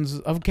 pounds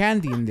of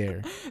candy in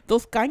there.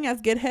 Those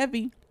cañas get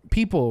heavy.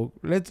 People,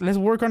 let's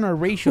work on our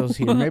ratios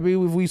here. Maybe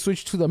if we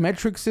switch to the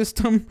metric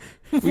system,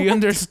 we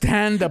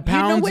understand the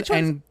pounds which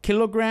ones- and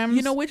kilograms.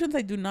 You know which ones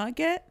I do not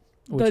get?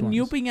 Which The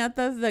new ones?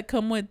 piñatas that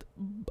come with,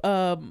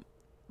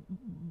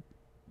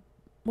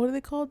 what are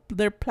they called?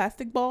 They're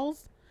plastic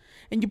balls,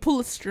 and you pull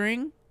a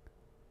string.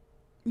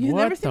 You've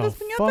what never seen the those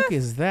piñatas? fuck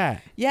is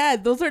that? Yeah,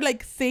 those are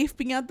like safe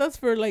piñatas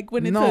for like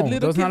when it's a No, little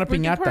that's kid's not a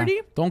birthday piñata.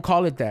 party. Don't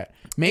call it that.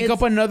 Make It's-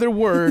 up another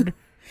word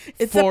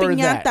It's a for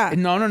piñata. that.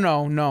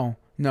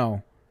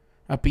 No.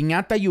 A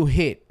piñata you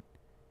hit.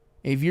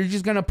 If you're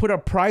just gonna put a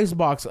prize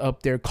box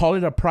up there, call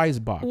it a prize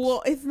box.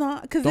 Well, it's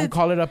not because Don't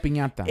call it a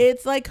piñata.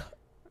 it's like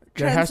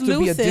There has to be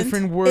a translucent.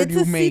 different word It's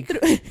you a make.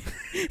 see-through-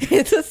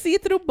 it's a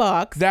see-through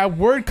box. That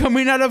word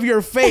coming out of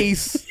your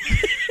face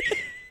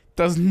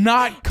does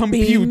not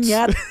compute.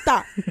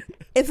 Piñata.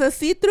 It's a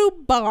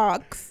see-through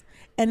box,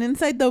 and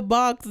inside the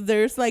box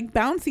there's like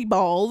bouncy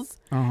balls,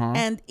 Uh-huh.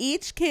 and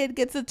each kid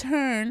gets a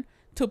turn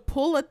to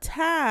pull a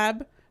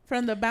tab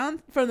from the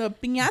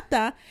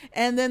piñata,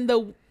 and then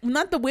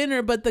not the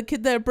winner, but the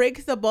kid that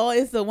breaks the ball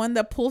is the one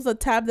that pulls the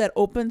tab that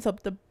opens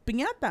up the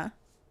piñata.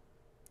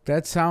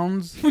 That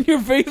sounds. Your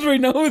face right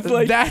now is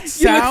like That you look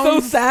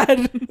sounds- so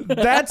sad.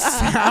 That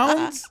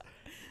sounds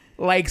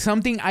like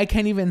something I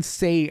can't even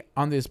say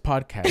on this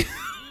podcast.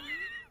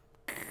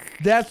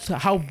 That's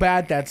how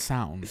bad that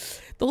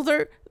sounds. Those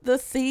are the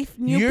safe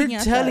new You're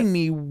piñatas. telling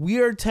me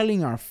we're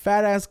telling our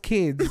fat ass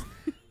kids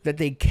that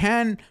they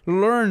can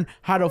learn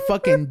how to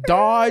fucking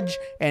dodge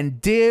and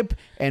dip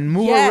and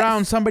move Yes.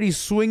 around somebody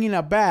swinging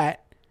a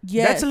bat.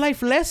 Yes. That's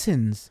life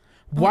lessons.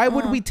 Why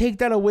would we take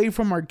that away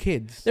from our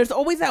kids? There's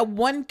always that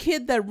one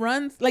kid that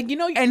runs, like, you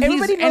know, And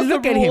everybody knows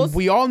look the at rules. him.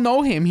 We all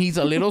know him. He's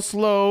a little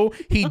slow.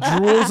 He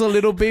drools a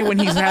little bit when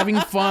he's having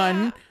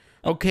fun.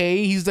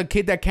 Okay, he's the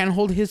kid that can't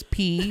hold his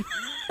pee.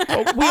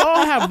 We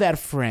all have that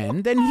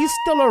friend, and he's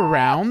still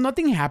around.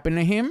 Nothing happened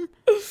to him.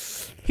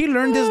 He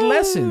learned his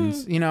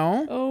lessons, you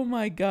know? Oh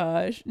my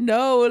gosh.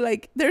 No,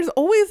 like there's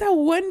always that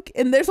one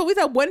and there's always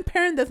that one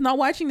parent that's not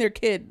watching their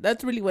kid.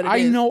 That's really what it is.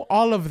 I know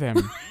all of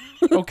them.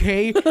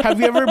 Okay? Have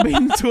you ever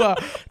been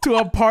to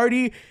a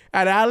party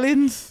at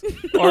Allen's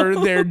or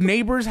their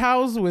neighbor's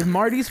house with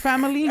Marty's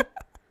family?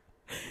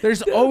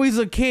 There's always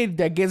a kid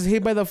that gets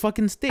hit by the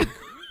fucking stick.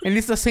 And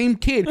it's the same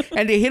kid.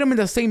 And they hit him in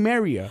the same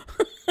area.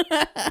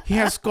 He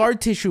has scar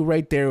tissue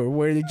right there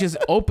where it just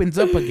opens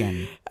up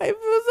again. I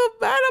feel so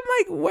bad.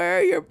 I'm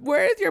like,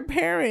 where is your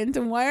parent?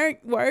 And why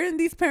aren't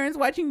these parents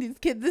watching these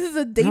kids? This is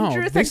a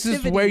dangerous this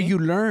activity. is where you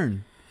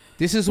learn.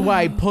 This is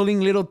why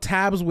pulling little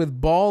tabs with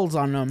balls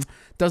on them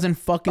doesn't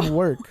fucking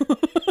work.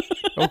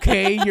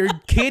 Okay, your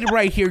kid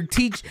right here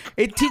teaches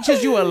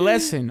you a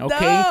lesson.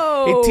 Okay,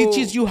 No. it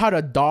teaches you how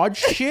to dodge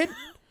shit.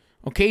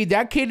 Okay,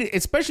 that kid,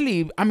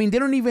 especially, I mean, they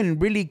don't even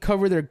really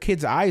cover their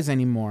kids' eyes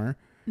anymore.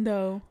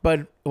 No.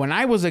 But when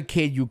I was a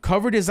kid, you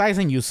covered his eyes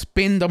and you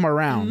spinned them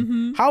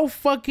around. How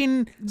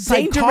fucking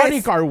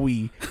psychotic are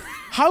we?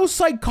 How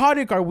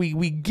psychotic are we?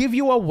 We give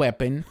you a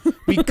weapon,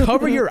 we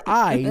cover your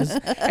eyes,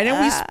 and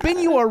then we spin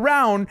you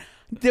around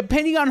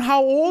depending on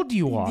how old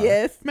you are.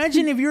 Yes.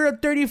 Imagine if you're a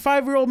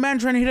 35-year-old man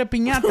trying to hit a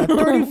piñata.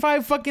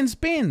 35 fucking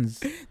spins.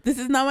 This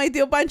is not my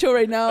Tío Pancho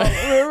right now.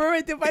 Remember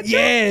my Tío Pancho?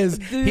 Yes.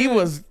 He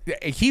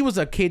Dude. was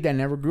a kid that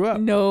never grew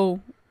up. No.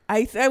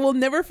 I will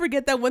never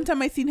forget that one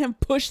time I seen him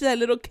push that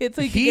little kid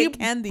so he could get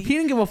candy. He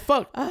didn't give a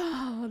fuck.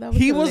 Oh, that was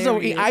He was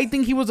hilarious. I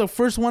think he was the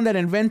first one that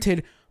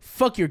invented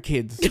fuck your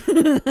kids.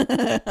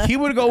 He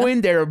would go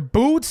in there,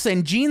 boots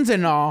and jeans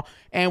and all,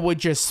 and would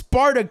just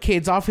Sparta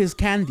kids off his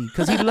candy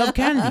because he loved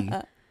candy.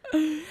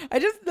 I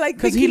just like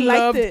Because think he liked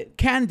loved it.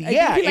 candy. I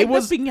Yeah, think he it liked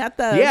was. the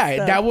piñata Yeah,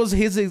 stuff. that was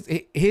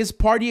his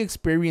party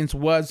experience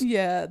was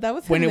Yeah, that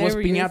was when hilarious. it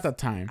was piñata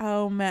time.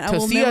 Oh man, I To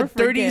will see never a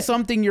forget.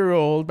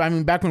 30-something-year-old, I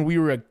mean, back when we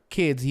were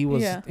kids, he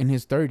was Yeah. in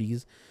his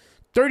 30s.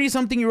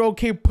 30-something-year-old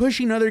kid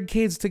pushing other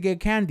kids to get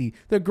candy.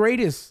 The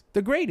greatest.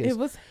 It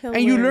was hilarious.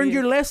 And you learned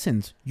your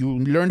lessons. You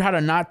learned how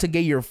to not to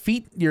get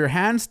your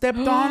hands stepped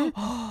on.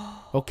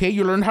 Okay,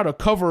 you learned how to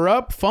cover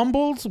up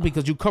fumbles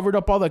because you covered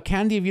up all the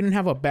candy if you didn't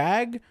have a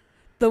bag.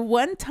 The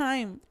one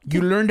time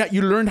You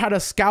learned how to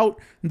scout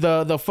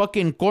the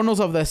fucking conos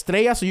of the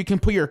estrella so you can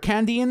put your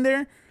candy in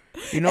there.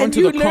 You know, and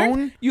into you the learned,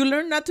 cone. You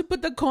learn not to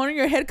put the cone in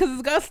your head because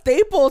it's got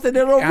staples and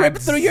it'll rip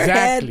through your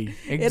head.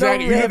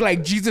 Exactly. You look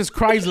like Jesus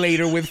Christ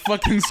later with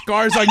fucking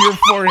scars on your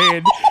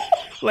forehead.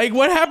 Like,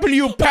 what happened to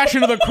you,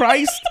 Passion of the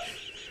Christ?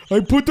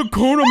 I put the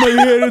cone on my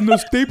head and the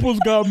staples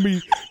got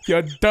me.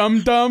 You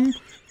dumb. That's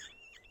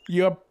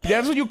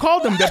what you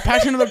called them, the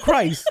Passion of the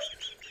Christ.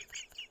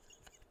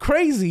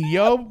 crazy,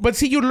 yo. But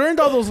see, you learned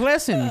all those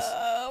lessons.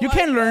 You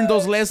can't learn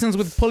those lessons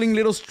with pulling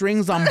little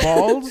strings on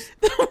balls.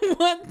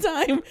 One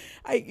time,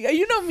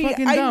 you know me,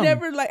 Fucking I dumb.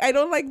 never like, I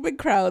don't like big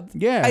crowds.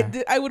 Yeah.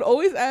 I would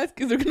always ask,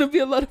 is there gonna be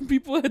a lot of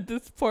people at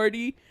this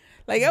party?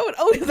 Like, I would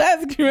always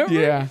ask, remember?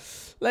 Yeah.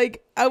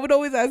 Like, I would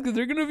always ask, is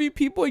there gonna be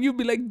people? And you'd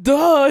be like,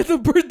 duh, it's a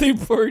birthday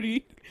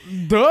party.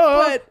 Duh.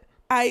 But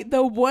I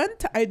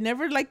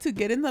never liked to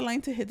get in the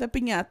line to hit the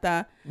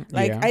piñata.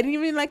 Like, Yeah. I didn't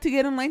even like to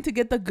get in line to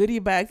get the goodie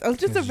bags. I was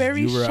just a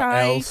very you were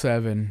shy.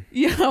 L7.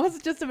 Yeah, I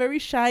was just a very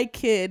shy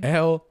kid.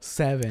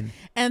 L7.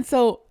 And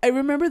so I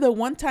remember the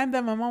one time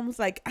that my mom was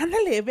like,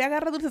 ándale, ve,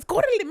 agarra dulces.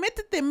 Córrele,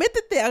 métete,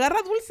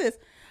 agarra dulces.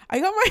 I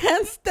got my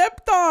hand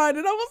stepped on.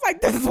 And I was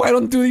like, this is why I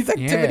don't do these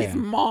activities, Yeah.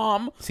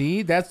 Mom.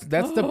 See, that's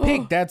the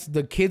pick. That's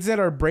the kids that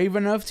are brave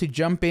enough to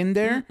jump in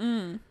there.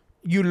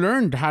 You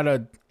learned how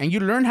to,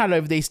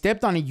 if they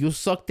stepped on it, you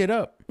sucked it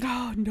up.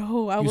 Oh,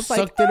 no. I You was like,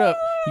 sucked it up.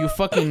 You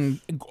fucking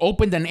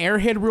opened an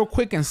airhead real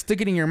quick and stick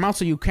it in your mouth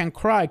so you can't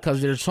cry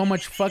because there's so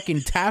much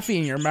fucking taffy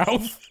in your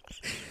mouth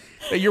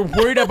that you're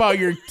worried about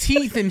your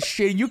teeth and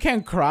shit. You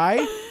can't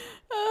cry.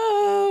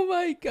 oh,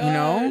 my God. You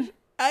know?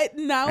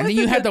 And then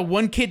you had the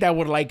one kid that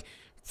would like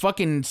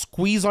fucking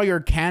squeeze all your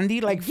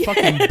candy, like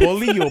fucking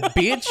bully you,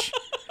 bitch.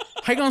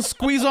 How you gonna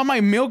squeeze all my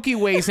Milky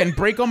Ways and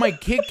break all my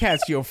Kit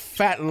Kats, you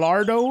fat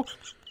lardo?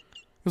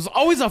 There's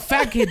always a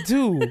fat kid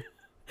too.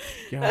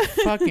 You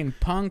fucking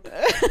punk.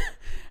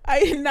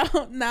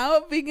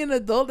 now being an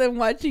adult and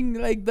watching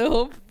like the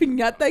whole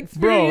piñata experience.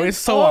 Bro, it's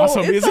so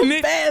awesome, it's isn't the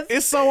it? Best.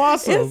 It's so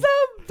awesome. It's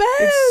the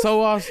best. It's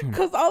so awesome.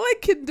 Because all I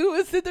can do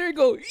is sit there and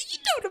go,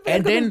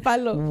 And then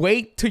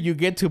wait till you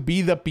get to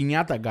be the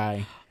piñata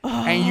guy.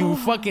 And you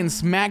fucking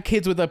smack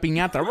kids with a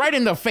piñata right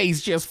in the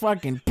face, just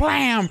fucking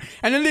blam.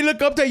 And then they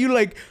look up to you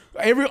like,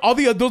 all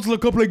the adults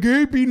look up like,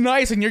 hey, be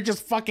nice. And you're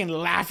just fucking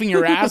laughing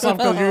your ass off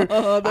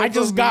because I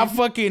just got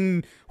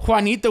fucking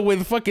Juanita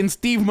with fucking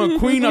Steve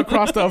McQueen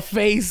across the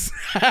face.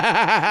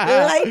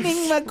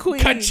 Lightning McQueen.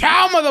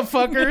 Ka-chow,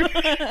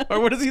 motherfucker. Or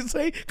what does he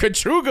say?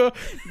 Kachuga.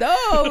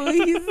 No,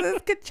 he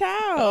says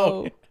ka-chow.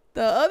 Oh.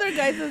 The other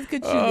guy says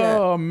kachuga.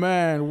 Oh,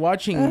 man.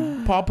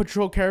 Watching Paw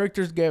Patrol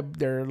characters get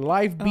their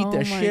life beat Oh the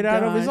my shit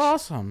out of is gosh.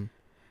 awesome.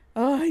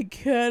 Oh, I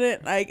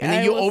couldn't. Like, And then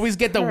I you was always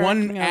get the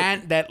one cracking up.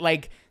 aunt that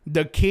like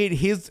the kid,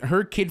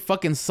 her kid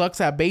fucking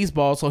sucks at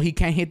baseball, so he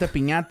can't hit the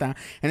piñata.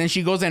 And then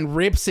she goes and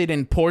rips it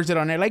and pours it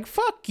on it. Like,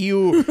 fuck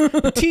you.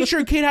 Teach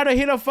your kid how to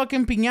hit a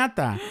fucking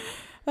piñata.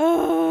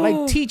 Oh.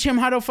 Like, teach him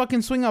how to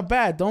fucking swing a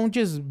bat. Don't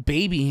just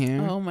baby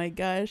him. Oh my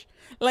gosh.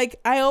 Like,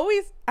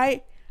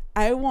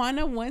 I want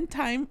to one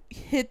time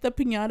hit the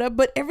piñata,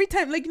 but every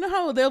time, like, you know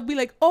how they'll be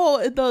like,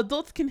 oh, the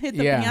adults can hit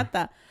the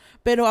piñata.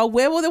 Pero a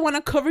huevo, they want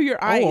to cover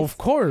your eyes. Oh, of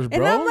course, bro.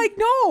 And I'm like,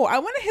 no, I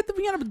want to hit the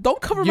piñata, but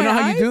don't cover my eyes. You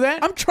know how you do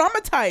that? I'm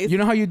traumatized. You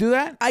know how you do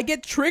that? I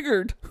get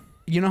triggered.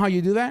 You know how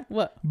you do that?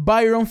 What?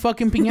 Buy your own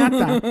fucking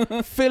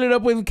piñata. Fill it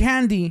up with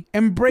candy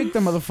and break the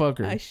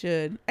motherfucker. I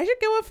should get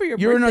one for your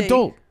You're birthday. an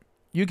adult.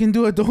 You can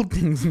do adult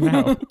things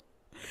now.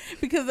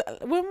 Because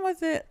when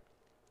was it?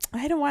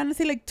 I don't want to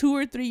say like 2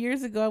 or 3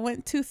 years ago. I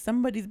went to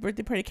somebody's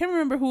birthday party. I can't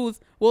remember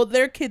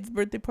their kid's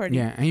birthday party.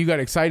 Yeah, and you got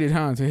excited,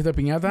 huh, to hit the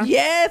piñata?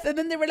 Yes, and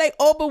then they were like,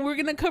 "Oh, but we're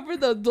gonna cover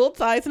the adult's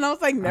eyes," and I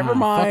was like, "Never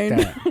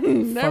mind, fuck that.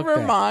 never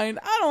Fuck that. mind.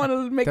 I don't want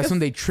to make." That's a when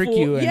they trick fool."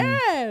 you and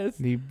Yes.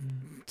 they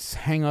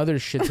hang other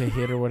shit to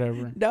hit or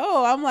whatever.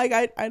 No, I'm like,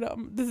 I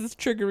don't. This is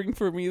triggering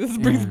for me. This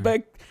brings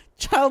back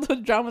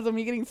childhood dramas of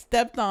me getting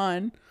stepped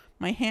on,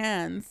 my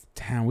hands.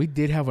 Damn, we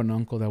did have an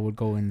uncle that would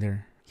go in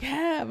there.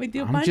 Yeah, we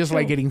do. I'm just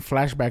like getting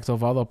flashbacks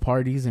of all the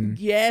parties and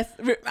Yes,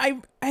 I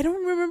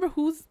don't remember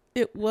whose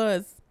it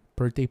was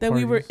birthday that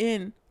parties. we were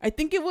in. I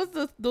think it was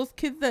those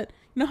kids that,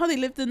 you know how they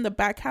lived in the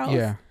back house.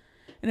 Yeah.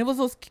 And it was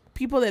those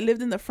people that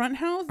lived in the front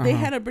house. They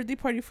had a birthday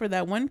party for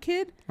that one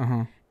kid.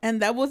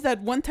 And that was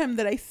that one time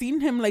that I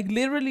seen him like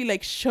literally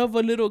like shove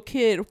a little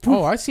kid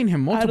Oh, I've seen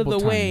him multiple out of the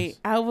times. way.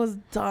 I was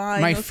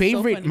dying. My It was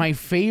so funny. my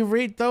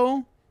favorite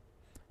though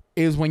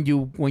is when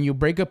you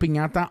break a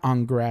piñata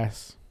on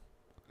grass.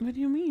 What do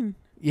you mean?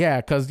 Yeah,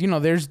 because you know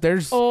there's the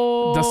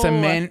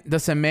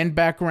cement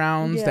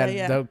backgrounds Yeah, that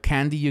yeah. the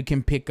candy you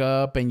can pick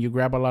up and you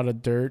grab a lot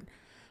of dirt,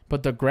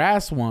 but the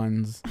grass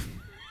ones,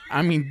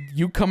 I mean,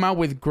 you come out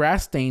with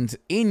grass stains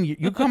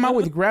you come out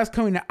with grass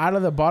coming out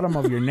of the bottom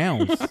of your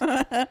nails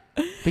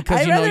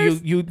because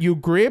you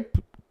grip.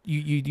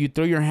 You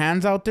throw your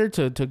hands out there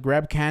to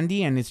grab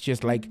candy and it's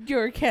just like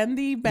Your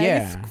candy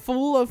bag is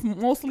full of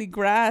mostly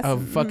grass.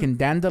 of fucking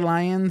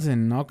dandelions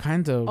and all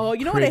kinds of Oh,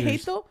 you know what I hate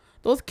critters. though?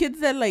 Those kids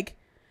that like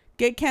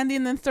get candy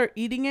and then start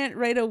eating it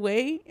right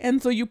away,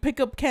 and so you pick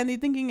up candy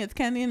thinking it's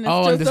candy and it's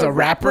just and there's a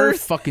wrapper.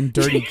 wrappers. Fucking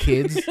dirty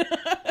kids.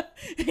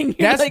 And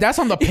you're like, That's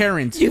on the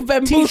parents. You've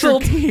Teach your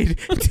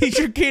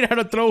bamboozled. kid how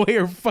to throw away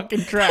your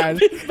fucking trash.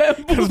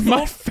 Because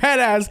my fat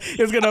ass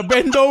is gonna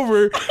bend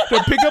over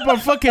to pick up a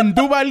fucking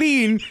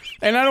Duvalin,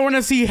 and I don't want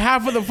to see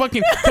half of the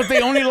fucking, because they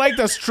only like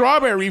the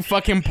strawberry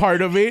fucking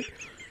part of it.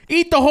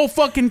 Eat the whole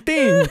fucking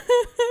thing.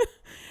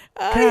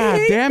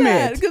 God damn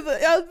it. Because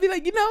I'll be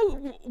like,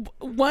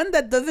 one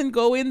that doesn't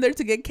go in there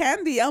to get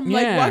candy. I'm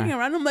like walking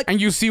around. I'm like, and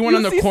you see one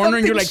in the corner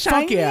and you're like,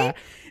 fuck yeah.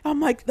 I'm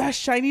like, that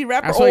shiny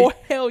wrapper. That's Oh,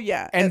 like- hell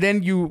yeah. And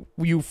then you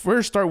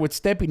first start with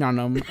stepping on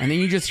them, and then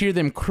you just hear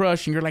them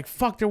crush, and you're like,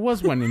 fuck, there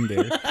was one in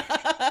there.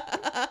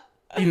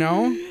 You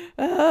know?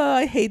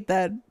 I hate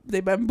that. They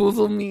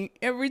bamboozle me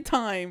every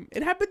time.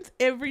 It happens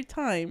every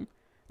time.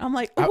 I'm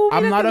like, oh,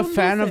 I'm mira not que a no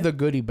fan of lucen. the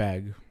goodie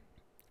bag.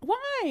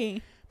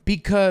 Why?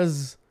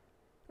 Because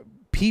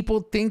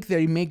people think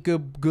they make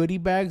good goodie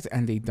bags,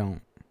 and they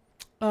don't.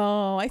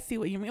 Oh, I see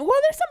what you mean. Well,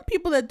 there's some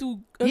people that do.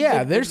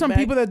 Yeah, there's some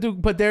people that do,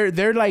 but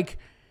they're like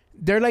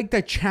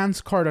the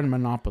chance card on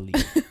Monopoly.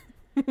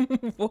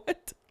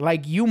 What?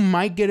 Like, you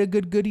might get a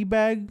good goodie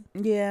bag,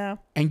 Yeah.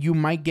 and you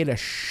might get a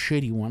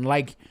shitty one.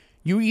 Like,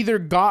 you either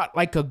got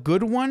like a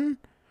good one,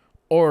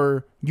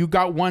 or you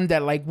got one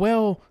that like,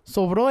 well,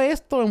 sobró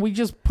esto, and we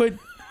just put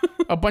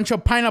a bunch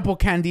of pineapple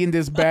candy in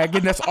this bag,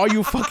 and that's all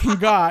you fucking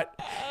got.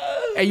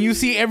 And you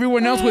see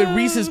everyone else with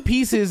Reese's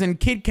Pieces and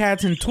Kit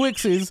Kats and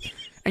Twixes,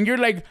 and you're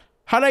like,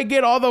 how'd I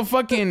get all the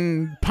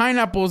fucking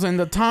pineapples and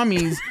the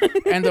Tommies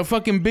and the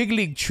fucking Big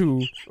League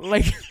Chew?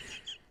 Like,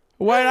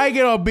 why did I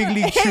get all Big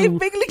League Hey, Chew?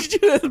 Big League Chew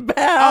is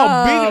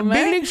bad. Oh,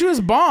 Big League Chew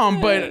is bomb,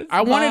 but It's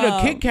I wanted a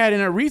bomb. Kit Kat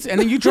and a Reese, and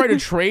then you try to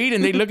trade,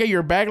 and they look at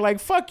your bag like,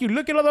 fuck you,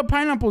 look at all the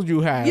pineapples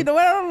you have. You know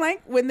what I don't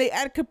like? When they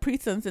add Capri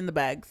Suns in the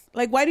bags.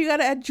 Like, why do you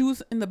gotta add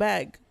juice in the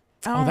bag?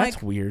 I don't that's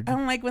like, weird. I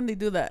don't like when they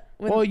do that.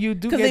 Well, you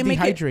do 'cause get they make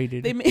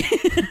dehydrated. They make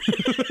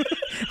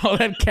All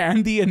that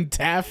candy and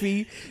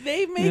taffy.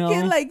 they make You know?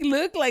 it like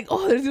look like,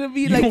 oh, there's gonna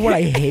be You like know what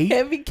I hate?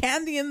 heavy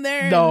candy in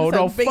there. No, and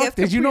some no, big-ass fuck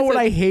this. You know Capri what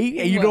I Suns. hate?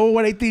 And you What? know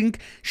what I think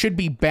should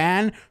be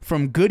banned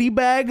from goodie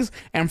bags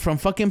and from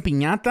fucking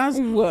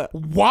piñatas? What?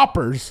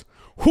 Whoppers.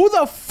 Who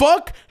the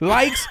fuck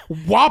likes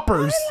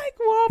Whoppers? I like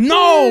Whoppers.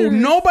 No,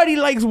 nobody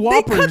likes They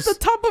Whoppers. cut the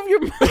top of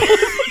your mouth.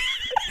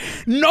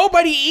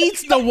 Nobody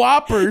eats the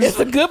Whoppers. It's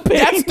a good pain.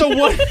 That's the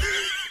one.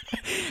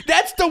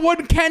 That's the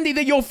one candy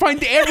that you'll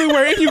find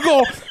everywhere, and you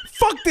go,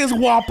 "Fuck this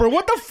Whopper!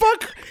 What the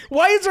fuck?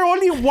 Why is there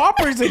only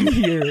Whoppers in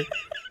here?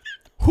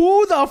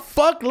 Who the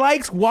fuck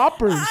likes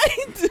Whoppers?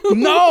 I do.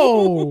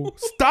 No,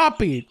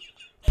 stop it,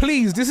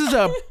 please. This is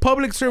a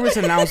public service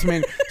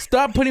announcement.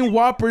 Stop putting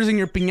Whoppers in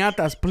your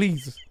piñatas,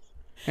 please.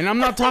 And I'm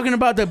not talking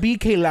about the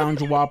BK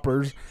Lounge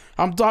Whoppers.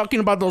 I'm talking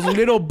about those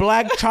little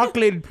black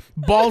chocolate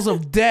balls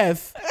of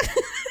death.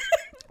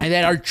 And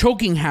that are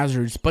choking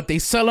hazards, but they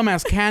sell them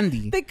as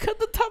candy. They cut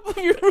the top of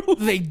your roof,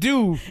 They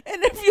do.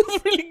 and it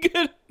feels really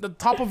good. The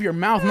top of your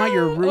mouth, not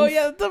your roof. Oh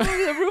yeah, the top of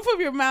the roof of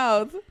your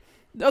mouth.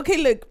 Okay,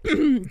 look,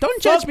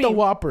 don't judge Fuck me. the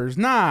Whoppers.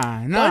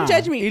 Nah. Don't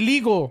judge me.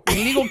 Illegal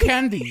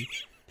candy.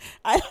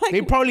 I like.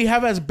 They probably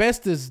have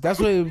asbestos. That's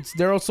why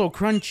they're all so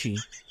crunchy.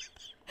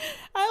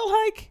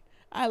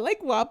 I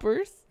like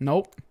Whoppers.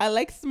 Nope. I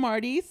like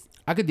Smarties.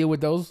 I could deal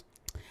with those.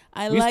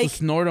 I We like. used to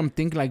snort them,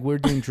 think like we're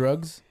doing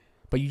drugs.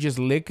 But you just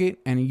lick it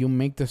and you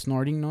make the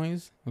snorting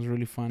noise. It was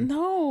really fun.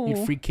 No.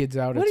 You freak kids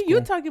out What at are you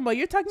school. talking about?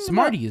 You're talking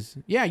Smarties.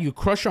 Yeah, you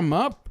crush them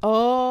up. about.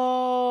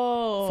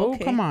 Oh. Fool,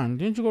 Okay. come on.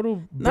 Didn't you go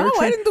to No, Bertrand?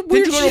 I didn't do Did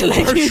weird you go to shit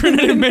like you. Bertrand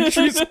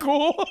Elementary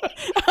School?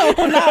 Oh,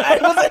 no, I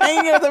wasn't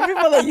hanging out with the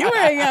people that you were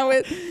hanging out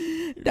with.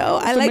 No,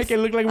 I To like. make it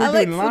look like we're I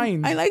like doing some-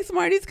 lines. I like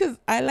Smarties because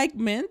I like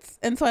mints,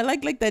 and so I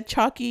like that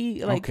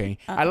chalky. Like, Okay.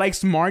 I like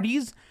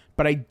Smarties,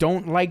 but I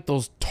don't like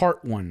those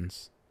tart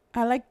ones.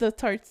 I like the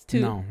tarts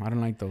too. No, I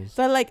don't like those.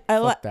 So I like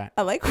that.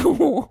 I like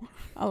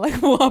I like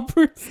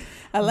Whoppers.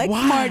 I like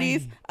Why?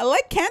 Smarties. I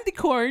like candy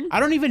corn. I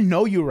don't even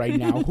know you right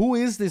now. Who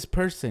is this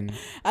person?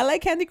 I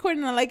like candy corn,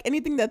 and I like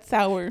anything that's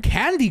sour.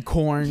 Candy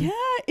corn. Yeah,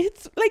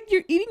 it's like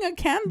you're eating a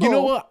candle. You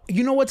know what?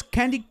 You know what's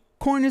candy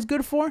corn is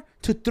good for?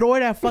 To throw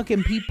it at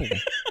fucking people.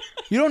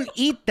 You don't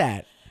eat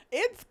that.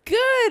 It's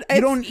good.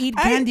 You don't eat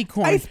candy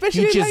corn. I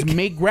especially You just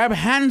like. grab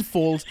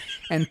handfuls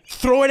and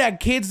throw it at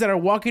kids that are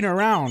walking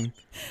around.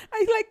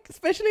 I like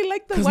especially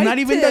like the Because white not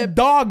even the tip.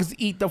 dogs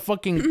eat the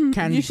fucking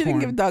candy You shouldn't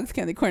corn. give dogs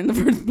candy corn in the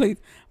first place.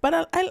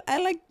 But I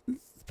like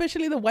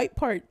especially the white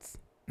parts.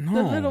 No.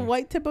 The little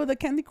white tip of the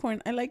candy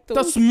corn. I like those.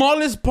 The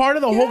smallest part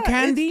of the whole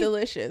candy? It's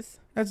delicious.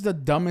 That's the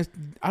dumbest.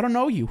 I don't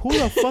know you. Who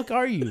the fuck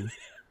are you?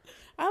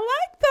 I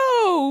like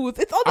those.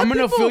 It's all the I'm going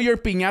to people- fill your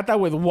piñata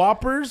with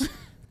Whoppers,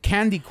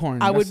 candy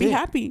corn. I would That's be it.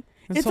 happy.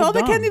 That's It's so all the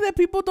dumb. candy that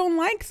people don't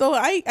like, so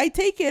I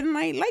take it and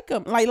I like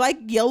them. I like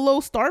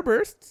yellow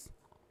Starbursts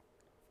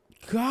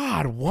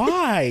God,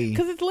 why?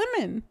 because it's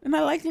lemon, and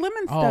I like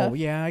lemon Oh, stuff.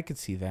 yeah, I could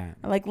see that.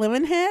 I like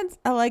lemon heads.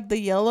 I like the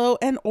yellow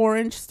and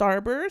orange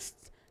Starbursts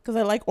because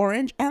I like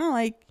orange and I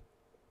like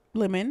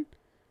lemon.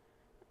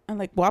 I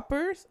like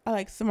Whoppers. I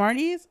like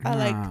Smarties. I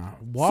like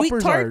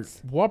Whoppers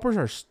tarts. Whoppers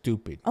are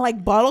stupid. I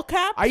like bottle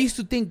caps. I used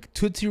to think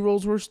Tootsie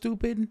Rolls were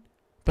stupid,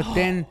 but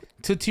then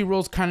Tootsie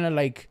Rolls kind of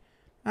like,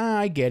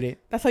 I get it.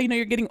 That's how you know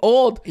you're getting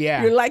old.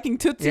 Yeah. You're liking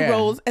Tootsie Yeah.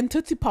 Rolls, and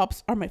Tootsie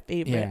Pops are my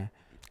favorite. Yeah.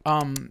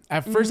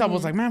 At first I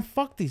was like, man,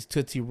 fuck these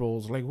Tootsie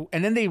Rolls. Like,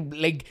 and then they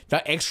like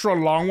the extra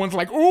long ones.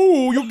 Like,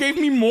 ooh, you gave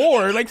me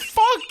more. Like,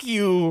 fuck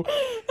you.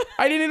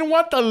 I didn't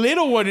want the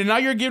little one, and now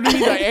you're giving me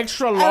the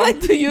extra long. like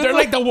to use They're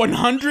like the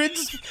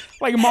 100s,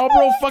 like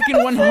Marlboro fucking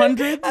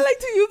 100s. I like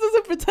to use those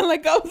and pretend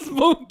like I was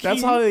smoking.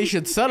 That's how they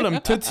should sell them.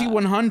 Tootsie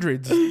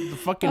 100s, the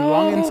fucking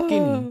long and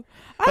skinny.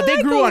 I But they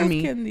like grew all on those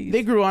me. candies.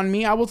 They grew on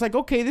me. I was like,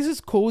 okay, this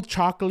is cool,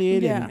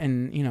 chocolate, Yeah.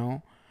 and you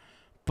know.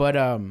 But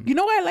you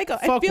know what I like? I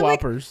fuck feel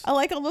Whoppers. like I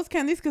like all those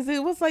candies because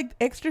it was like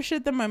extra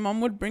shit that my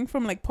mom would bring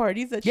from like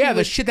parties that she yeah, the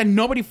would, shit that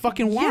nobody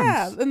fucking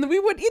wants. yeah, and we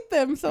would eat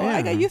them, so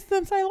I got Yeah. used to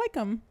them, so I like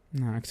them.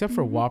 No, except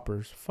for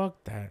Whoppers.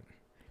 Fuck that.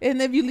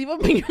 And if you leave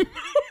them in your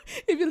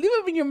if you leave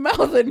them in your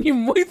mouth and you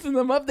moisten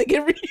them up, they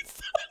get really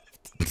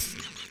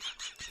soft.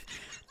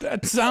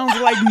 That sounds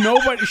like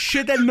nobody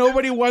shit that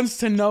nobody wants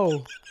to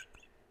know.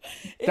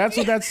 That's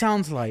what that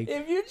sounds like.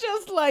 If you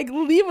just like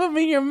leave them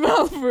in your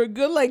mouth for a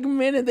good like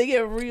minute, they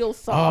get real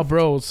soft. Oh,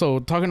 bro. So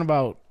talking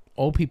about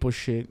old people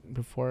shit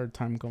before our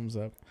time comes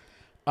up.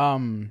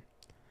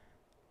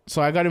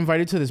 So I got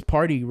invited to this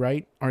party,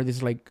 right? Or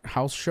this like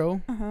house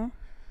show.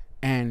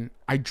 And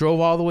I drove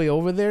all the way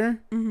over there.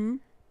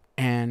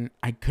 And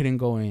I couldn't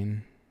go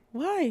in.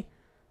 Why?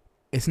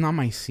 It's not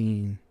my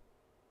scene.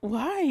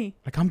 Why?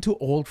 Like, I'm too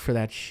old for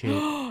that shit.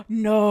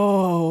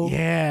 No.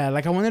 Yeah,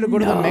 like I wanted to go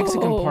to the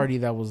Mexican No. party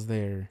that was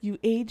there. You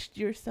aged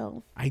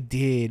yourself. I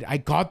did. I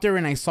got there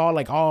and I saw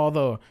like all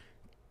the,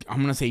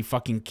 I'm gonna say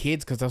fucking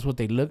kids because that's what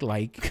they look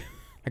like.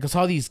 Like I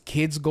saw these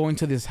kids going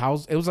to this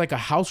house. It was like a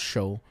house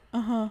show.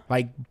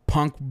 Like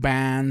punk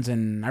bands,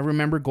 and I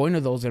remember going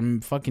to those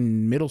in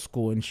fucking middle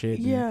school and shit.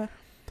 Yeah.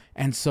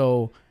 And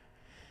so,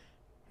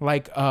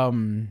 like,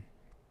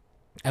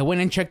 I went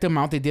and checked them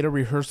out. They did a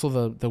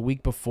rehearsal the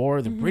week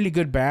before. They're really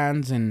good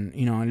bands, and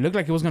you know, it looked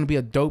like it was gonna be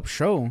a dope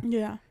show.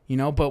 Yeah. You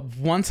know, but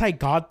once I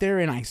got there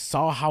and I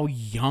saw how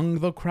young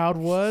the crowd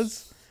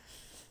was,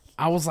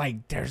 I was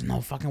like, "There's no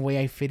fucking way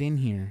I fit in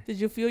here." Did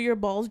you feel your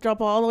balls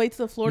drop all the way to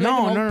the floor? No, like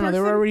an no, old no, they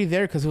were person? already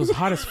there because it was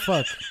hot as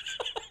fuck.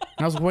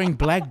 And I was wearing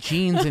black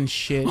jeans and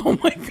shit. Oh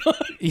my god!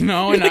 You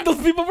know, You're and like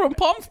those people from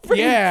Palm Springs.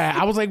 yeah,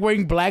 I was like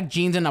wearing black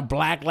jeans and a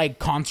black like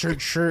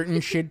concert shirt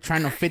and shit,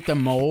 trying to fit the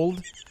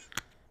mold.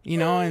 You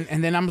know,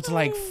 and then I'm just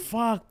like,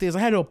 fuck this.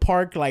 I had to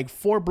park like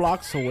 4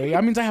 blocks away.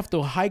 That means I have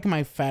to hike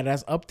my fat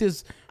ass up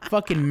this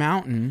fucking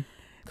mountain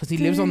because he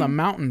lives on the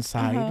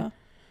mountainside.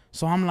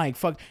 So I'm like,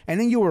 fuck. And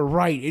then you were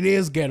right. It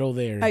is ghetto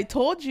there. I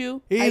told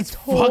you. It's I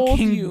told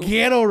fucking you.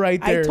 ghetto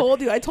right there.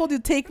 I told you.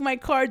 Take my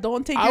car.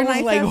 Don't take your I was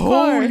nice like, ass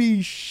car.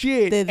 holy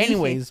shit. Te dije.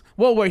 Anyways,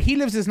 well, where he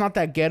lives is not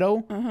that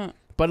ghetto,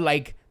 but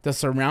like the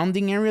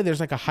surrounding area,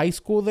 there's like a high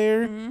school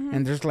there,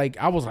 and there's like,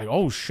 I was like,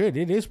 oh shit,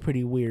 it is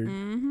pretty weird.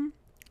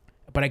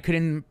 But I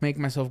couldn't make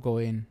myself go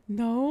in.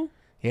 No.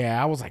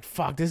 Yeah, I was like,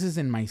 fuck, this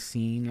isn't my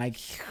scene. Like,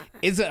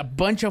 it's a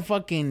bunch of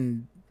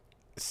fucking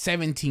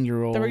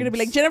 17-year-olds. They were gonna be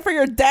like, Jennifer,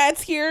 your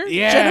dad's here.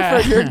 Yeah.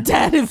 Jennifer, your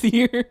dad is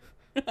here.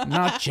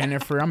 Not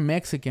Jennifer. I'm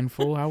Mexican,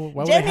 fool. Why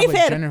would I have a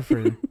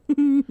Jennifer. Jennifer?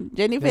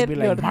 Jennifer. They'd be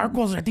like,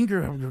 Marcos, I think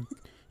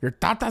your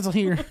tata's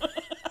here.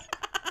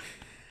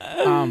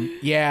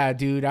 Yeah,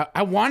 dude.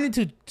 I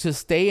wanted to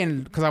stay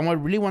in because I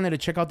really wanted to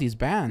check out these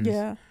bands.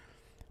 Yeah.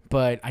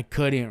 But I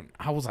couldn't.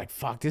 I was like,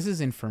 "Fuck, this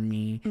isn't for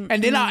me."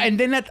 And then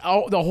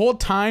the whole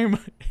time,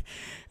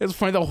 it was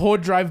funny. The whole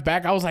drive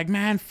back, I was like,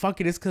 "Man, fuck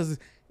it. It's because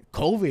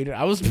COVID."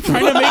 I was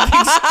trying to make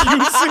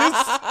excuses.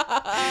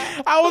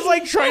 I was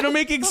like trying to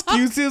make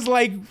excuses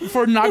like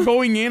for not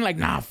going in. Like,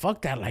 nah,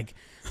 fuck that. Like,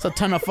 it's a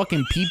ton of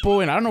fucking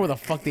people, and I don't know where the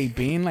fuck they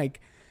been. Like,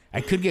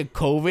 I could get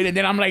COVID, and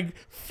then I'm like,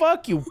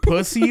 "Fuck you,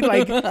 pussy."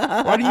 Like,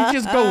 why don't you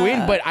just go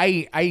in? But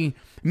I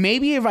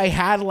maybe if I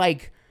had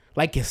like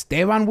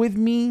Esteban with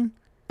me.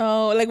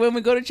 Oh, like when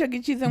we go to Chuck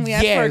E. Cheese and we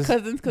ask for our Yes.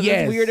 cousins because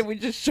Yes. it's weird if we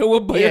just show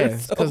up by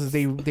Yes, ourselves.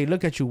 because they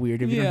look at you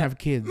weird if you Yeah. don't have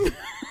kids.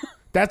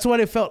 That's what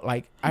it felt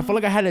like. I felt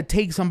like I had to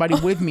take somebody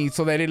with me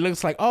so that it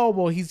looks like, oh,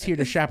 well, he's here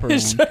to chaperone.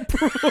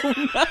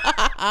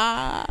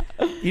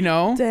 You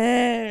know?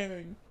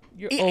 Dang.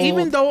 You're old.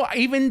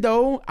 Even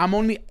though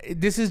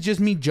this is just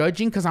me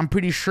judging because I'm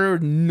pretty sure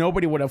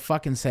nobody would have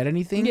fucking said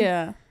anything.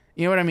 Yeah.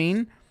 You know what I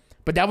mean?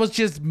 But that was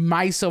just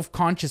my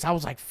self-conscious. I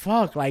was like,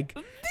 fuck, like,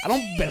 I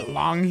don't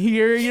belong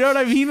here. You know what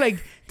I mean?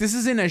 Like, this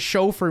isn't a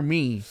show for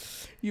me.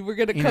 You were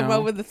going to You come know.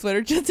 out with a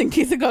sweater just in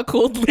case it got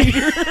cold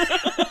later.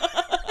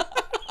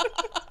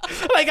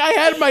 Like, I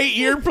had my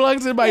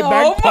earplugs in my Oh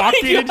back my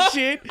pocket and God.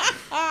 shit.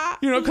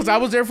 You know, because I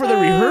was there for the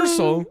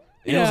rehearsal.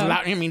 And it was Yeah.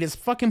 loud. I mean, it's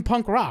fucking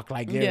punk rock.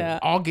 Like, they're Yeah.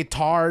 all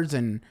guitars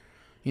and,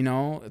 you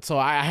know. So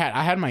I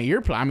had my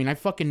earplug. I mean, I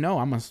fucking know.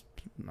 I'm a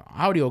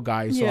audio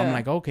guy. So I'm Yeah.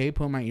 like, okay,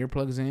 put my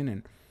earplugs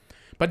in.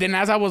 But then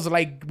as I was,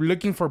 like,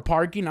 looking for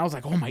parking, I was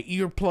like, oh, my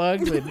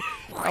earplugs. And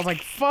I was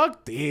like,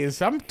 fuck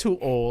this. I'm too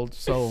old.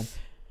 So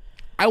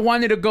I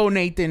wanted to go,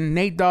 Nathan.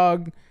 Nate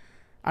Dogg,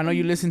 I know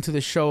you listen to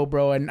the show,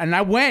 bro. And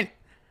I went.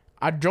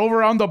 I drove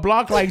around the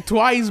block like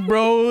twice,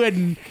 bro,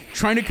 and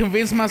trying to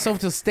convince myself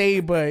to stay,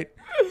 but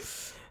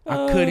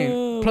I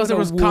couldn't. Plus, there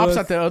what was a cops wuss.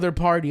 at the other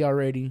party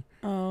already.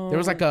 Oh. There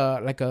was like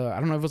a I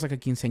don't know if it was like a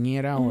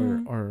quinceañera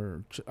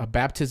or a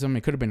baptism.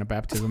 It could have been a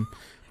baptism,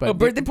 but a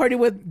birthday party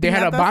with they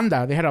had a piñatas?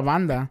 banda. They had a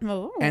banda,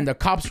 Oh. and the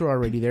cops were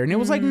already there, and it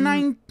was like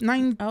 9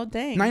 Oh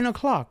dang. 9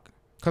 o'clock.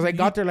 Because I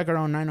got there like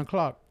around 9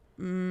 o'clock.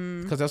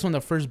 Because that's when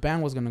the first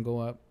band was gonna go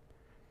up.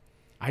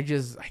 I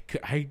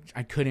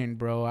couldn't,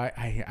 bro.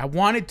 I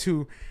wanted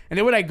to, and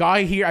then when I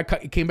got here, I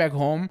came back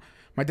home.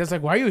 My dad's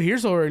like, "Why are you here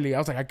so early?" I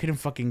was like, "I couldn't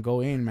fucking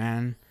go in,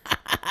 man."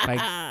 Like,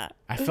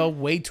 I felt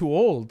way too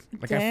old.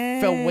 Like,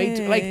 I felt way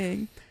too like,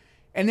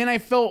 and then I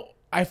felt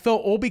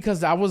old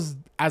because I was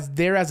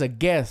there as a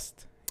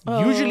guest.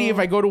 Usually, if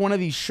I go to one of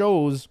these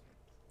shows,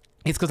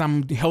 it's because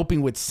I'm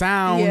helping with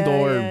sound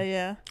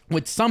or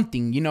with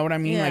something. You know what I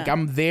mean? Yeah. Like,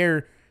 I'm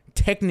there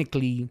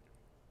technically.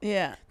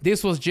 Yeah.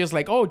 This was just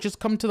like, oh, just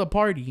come to the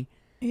party.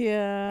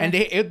 Yeah. And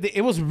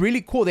it was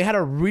really cool. They had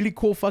a really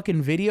cool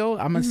fucking video.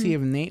 I'm gonna see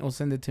if Nate will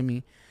send it to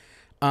me.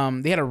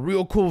 They had a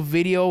real cool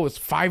video. It was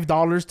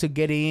 $5 to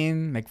get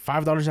in, like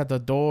 $5 at the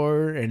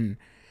door, and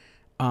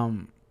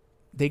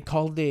they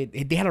called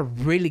it. They had a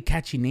really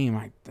catchy name.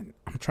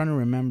 I'm trying to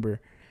remember.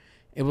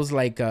 It was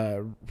like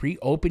a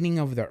reopening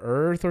of the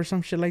earth or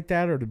some shit like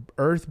that, or the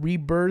earth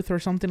rebirth or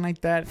something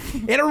like that.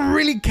 It had a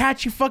really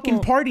catchy fucking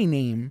party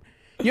name.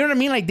 You know what I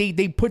mean? Like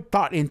they put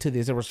thought into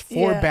this. There was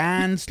 4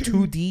 bands,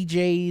 2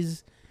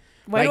 DJs.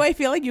 Why do I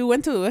feel like you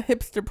went to a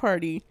hipster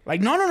party?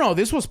 Like no.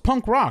 This was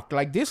punk rock.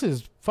 Like this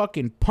is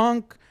fucking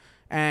punk,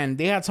 and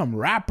they had some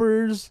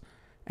rappers,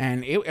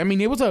 and it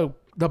was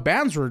the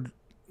bands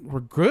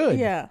were good.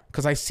 Yeah.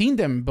 Cause I seen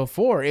them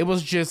before. It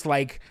was just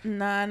like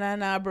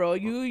Nah, bro.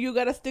 You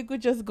gotta stick with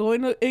just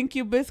going to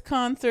Incubus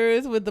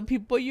concerts with the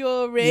people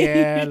your age.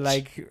 yeah,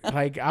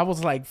 like I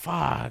was like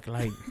fuck,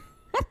 like.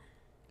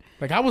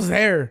 Like, I was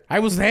there.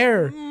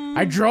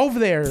 I drove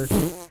there.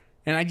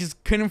 And I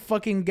just couldn't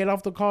fucking get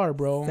off the car,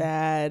 bro.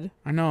 Sad.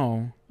 I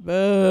know.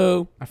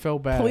 Boo. I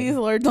felt bad. Please,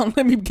 Lord, don't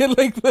let me get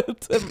like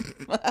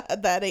that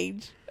at that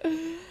age.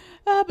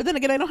 But then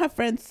again, I don't have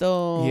friends,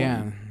 so...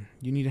 Yeah.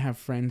 You need to have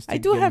friends to I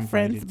do get have invited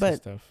friends, to but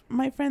stuff.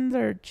 my friends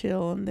are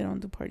chill and they don't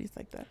do parties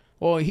like that.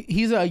 Well,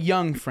 he's a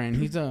young friend.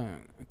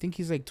 I think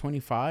he's like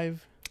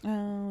 25,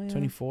 Oh, yeah.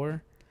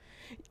 24.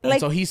 Like,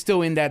 so he's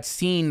still in that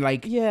scene.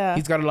 Like, yeah.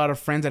 he's got a lot of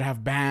friends that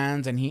have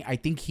bands, and I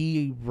think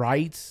he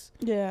writes.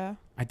 Yeah.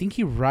 I think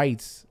he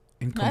writes.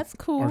 That's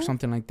cool. Or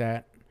something like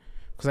that.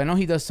 Because I know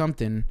he does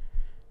something.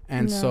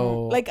 And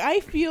so... Like, I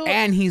feel...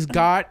 And he's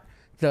got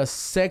the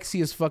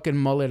sexiest fucking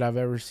mullet I've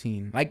ever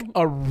seen. Like,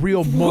 a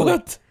real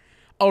mullet.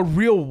 A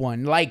real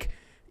one. Like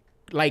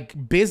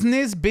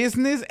business,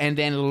 and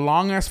then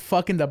long as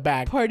fuck in the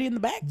back. Party in the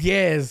back?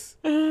 Yes.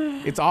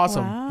 It's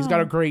awesome. Wow. He's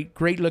got a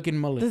great looking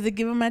mullet. Does it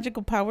give him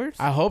magical powers?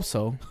 I hope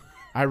so.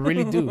 I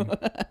really do.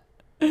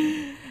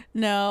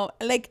 No,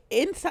 like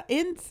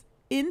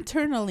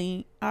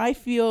internally, I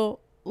feel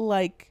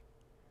like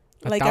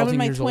I'm in 1,000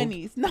 my years old?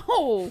 20s.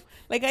 No,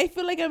 like I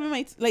feel like I'm in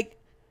my like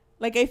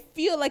I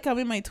feel like I'm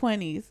in my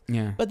 20s.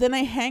 Yeah. But then I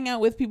hang out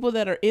with people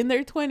that are in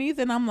their 20s,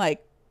 and I'm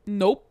like,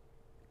 nope,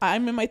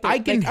 I'm in my 30s. I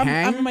can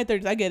hang. I'm in my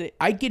 30s. I get it.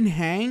 I can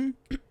hang,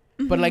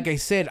 but like I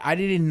said, I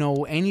didn't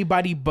know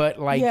anybody but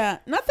like yeah,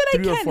 not that I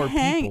 3 or can't 4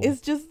 hang. people.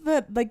 It's just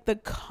that like the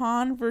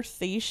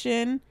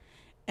conversation.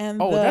 And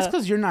that's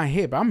because you're not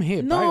hip. I'm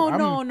hip. No. I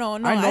know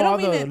I don't all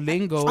mean the it.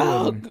 lingo.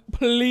 Oh, and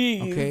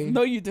please. Okay.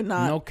 No, you do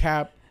not. no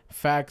cap,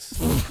 fax,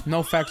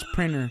 no fax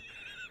printer.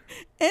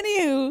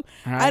 Anywho,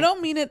 Right. I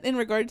don't mean it in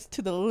regards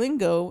to the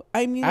lingo.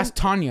 I mean, Ask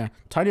Tanya.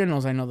 Tanya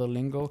knows I know the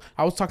lingo.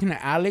 I was talking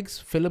to Alex,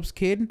 Philip's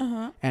kid,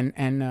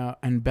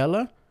 and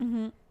Bella. I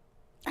know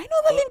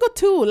the lingo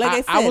too. Like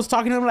I said, I was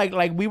talking to him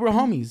like we were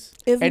homies.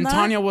 It's And not-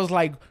 Tanya was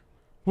like,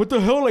 "What the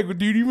hell? Like,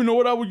 do you even know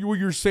what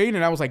you're saying?"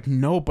 And I was like,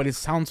 "No, but it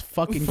sounds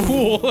fucking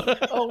cool."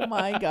 oh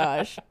my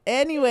gosh.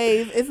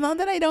 Anyways, it's not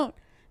that I don't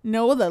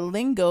know the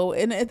lingo,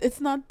 and it's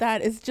not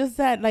that. It's just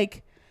that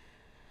like,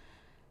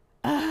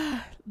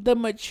 the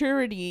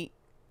maturity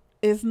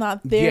is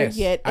not there Yes,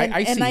 yet, and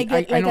I see. I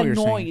get I like know what you're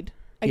saying. annoyed.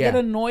 I Yeah. get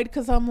annoyed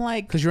because I'm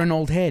like, Because you're an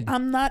old head.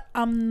 I'm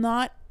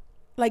not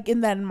like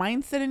in that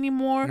mindset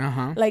anymore.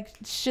 Uh-huh. Like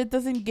shit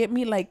doesn't get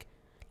me like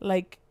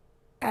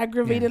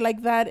aggravated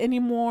like that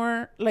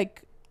anymore.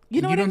 Like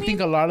you know you what I don't mean?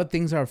 think a lot of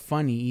things are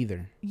funny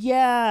either.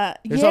 Yeah.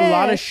 There's a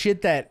lot of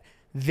shit that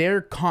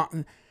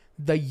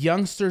the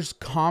youngsters'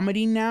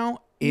 comedy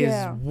now is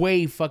Yeah.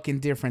 way fucking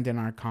different than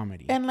our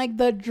comedy. And like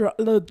the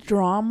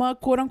drama,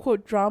 quote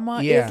unquote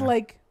drama, Yeah. is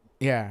like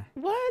yeah.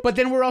 what? But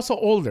then we're also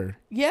older.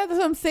 Yeah, that's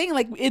what I'm saying.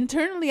 Like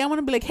internally, I want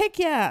to be like, heck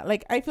yeah.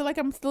 Like I feel like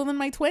I'm still in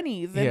my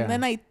 20s, and Yeah.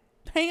 then I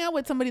hang out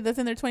with somebody that's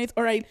in their 20s,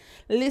 or I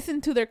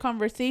listen to their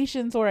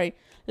conversations, or I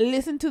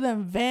listen to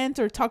them vent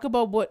or talk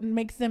about what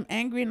makes them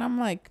angry, and I'm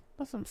like,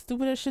 that's some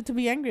stupid ass shit to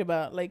be angry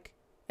about. Like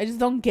I just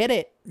don't get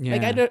it.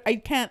 Like Yeah. I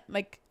can't.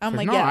 Like I'm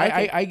like, No, yeah, I,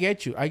 okay.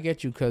 I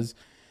get you because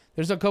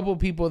there's a couple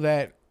people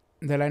that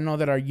I know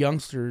that are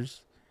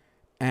youngsters,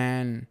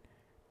 and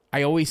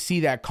I always see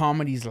that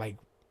comedy's like,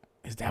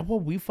 is that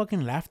what we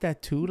fucking laughed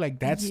at too? Like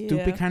that Yeah.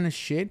 stupid kind of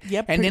shit.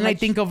 Yep, And then pretty I much.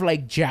 think of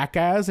like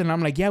Jackass, and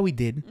I'm like, yeah, we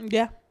did.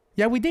 Yeah.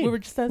 Yeah, we did. We were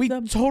just as we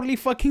dumb. totally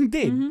fucking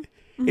did.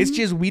 It's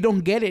just we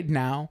don't get it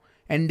now.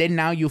 And then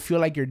now you feel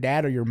like your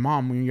dad or your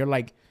mom when you're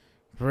like,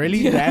 really?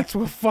 Yeah. That's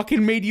what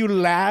fucking made you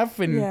laugh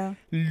and Yeah.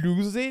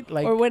 lose it?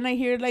 Like, or when I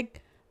hear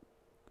like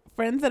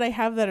friends that I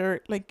have that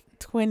are like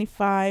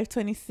 25,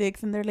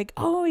 26, and they're like,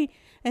 oh,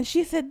 and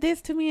she said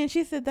this to me and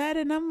she said that.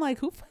 And I'm like,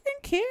 who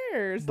fucking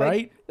cares?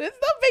 Right? Like, it's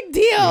no big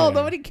deal. Yeah.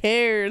 Nobody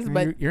cares.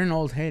 But you're an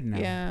old head now.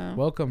 Yeah.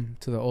 Welcome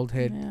to the old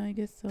head yeah, I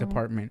guess so.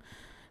 department.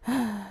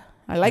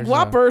 I like There's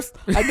Whoppers.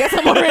 I guess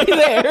I'm already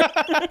there.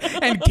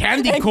 And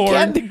candy And corn.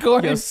 candy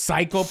corn. You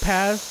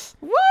psychopath.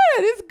 What?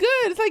 It's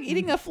good. It's like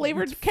eating a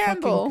flavored It's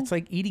candle. it's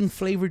like eating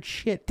flavored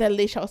shit.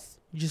 Delicious.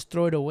 You just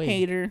throw it away.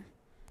 Hater.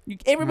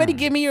 Everybody Nah.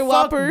 give me your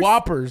Fuck Whoppers.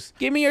 Whoppers.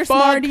 Give me your Fuck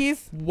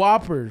Smarties.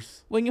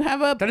 Whoppers. When you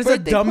have a That is the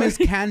birthday dumbest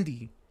party,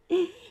 candy.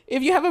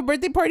 if you have a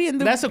birthday party and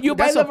That's you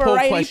buy a the poll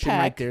variety question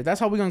pack, right there. That's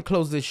how we're gonna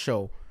close this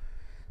show.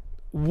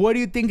 What do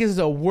you think is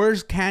the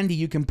worst candy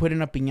you can put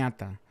in a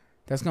piñata?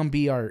 That's gonna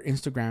be our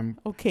Instagram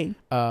okay.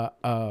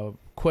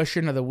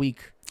 question of the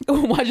week.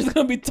 Watch, it's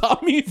gonna be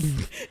Tommy's.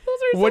 Those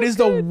are What so is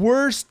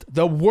good.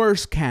 the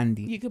worst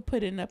candy You could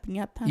put in a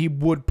piñata. you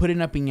would put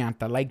in a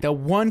piñata? Like the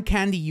one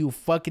candy you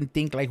fucking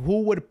think like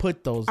who would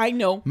put those? I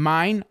know.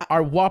 Mine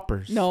are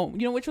Whoppers. No,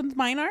 you know which ones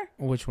mine are?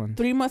 Which one?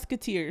 Three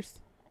Musketeers.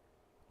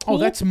 Oh, Who-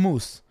 that's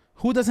mousse.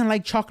 Who doesn't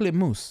like chocolate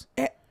mousse?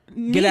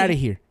 Me. Get out of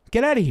here.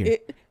 Get out of here.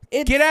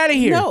 It's- Get outta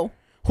here. No,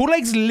 Who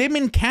likes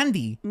lemon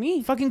candy?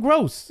 me. Fucking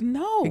gross.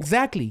 No.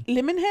 Exactly.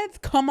 Lemon heads.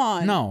 Come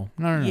on. No.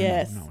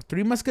 Yes. No.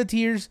 Three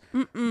Musketeers.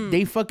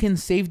 They fucking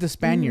saved the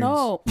Spaniards.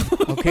 No.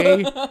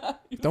 Okay.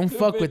 Don't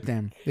fuck with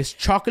them. It's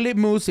chocolate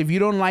mousse. If you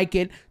don't like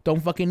it,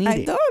 don't fucking eat I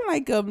it. don't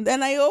like them,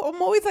 and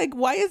I'm always like,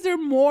 why is there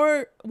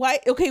more? Why?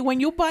 Okay, when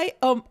you buy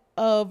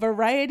a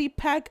variety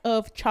pack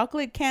of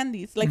chocolate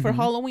candies, like Mm-hmm. for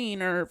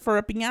Halloween or for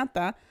a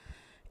piñata,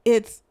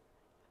 it's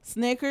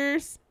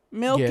Snickers,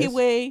 Milky Yes.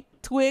 Way,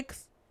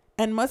 Twix,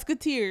 and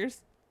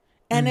Musketeers,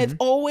 and Mm-hmm. it's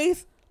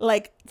always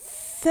like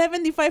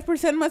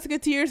 75%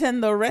 Musketeers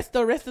and the rest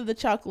of the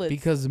chocolates.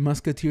 Because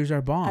Musketeers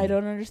are bomb. I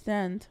don't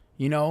understand.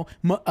 You know,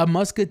 a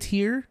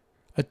Musketeer,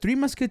 a Three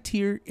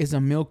Musketeer is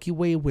a Milky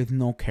Way with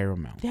no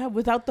caramel. Yeah,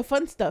 without the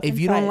fun stuff. If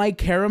you don't inside. like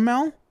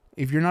caramel,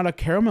 if you're not a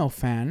caramel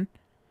fan,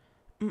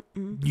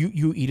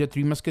 you eat a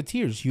Three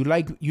Musketeers. You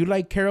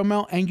like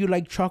caramel and you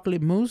like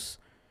chocolate mousse,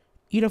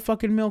 eat a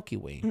fucking Milky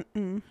Way.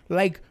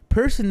 Like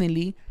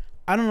personally,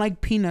 I don't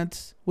like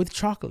peanuts with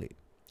chocolate.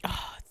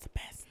 oh, it's the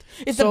best.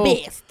 It's So-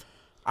 the best.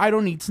 I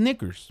don't eat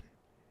Snickers,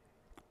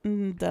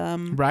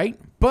 And right?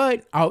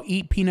 But I'll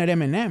eat peanut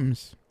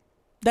M&Ms.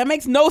 that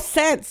makes no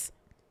sense.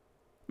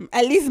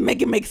 At least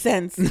make it make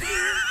sense.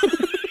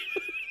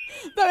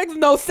 That makes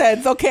no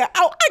sense. Okay,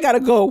 I gotta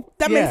go.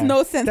 That Yeah, makes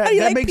no sense. that- How do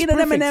you that like makes peanut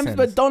perfect M&Ms sense.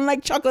 but don't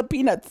like chocolate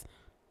peanuts?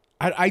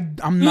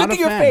 I'm not Look a at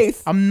your fan.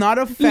 face. I'm not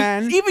a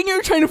fan. Even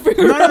you're trying to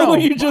figure No, out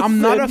what you just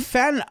I'm said. not a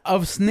fan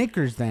of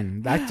Snickers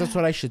then. That's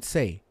what I should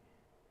say.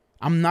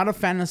 I'm not a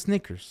fan of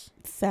Snickers.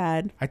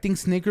 Sad. I think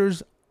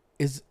Snickers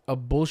is a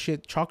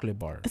bullshit chocolate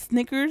bar.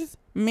 Snickers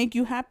make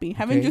you happy.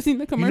 Haven't Okay? you seen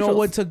the commercials? You know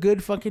what's a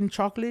good fucking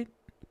chocolate?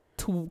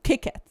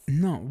 Kit Kats.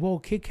 No, well,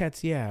 Kit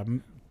Kats, yeah.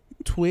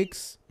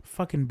 Twix,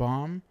 fucking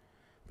bomb.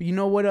 But you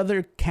know what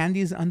other candy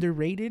is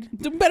underrated?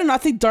 You better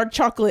not say dark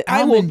chocolate.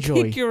 I will Almond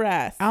Joy. kick your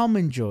ass.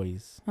 Almond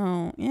Joys.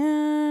 Oh,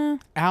 yeah.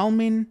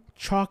 Almond,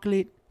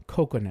 chocolate,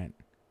 coconut.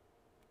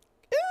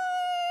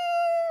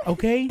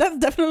 Okay? That's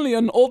definitely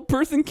an old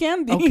person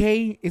candy.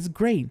 Okay, it's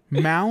great.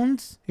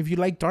 Mounds, if you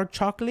like dark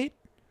chocolate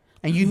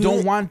and you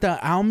don't want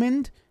the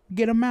almond,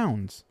 get a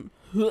Mounds.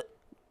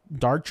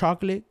 Dark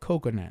chocolate,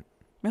 coconut.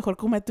 Mejor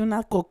comete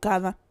una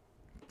cocada.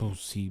 Pues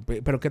sí,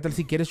 pero ¿qué tal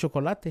si quieres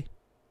chocolate?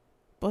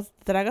 Pues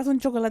tragas un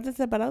chocolate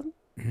separado.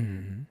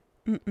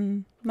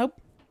 Mm-mm.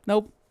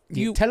 Nope.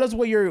 You Tell us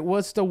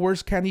what's the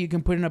worst candy you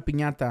can put in a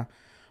piñata.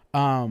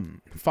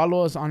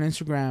 Follow us on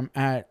Instagram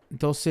at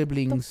Those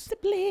Siblings.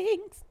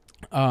 siblings.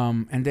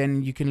 And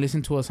then you can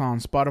listen to us on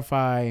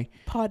Spotify,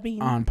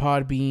 Podbean. on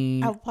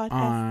Podbean, Apple Podcasts.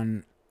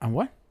 on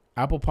what?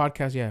 Apple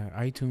Podcasts, yeah,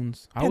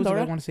 iTunes. I always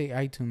Pandora. want to say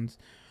iTunes,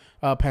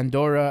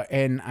 Pandora,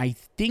 and I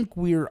think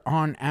we're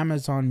on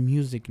Amazon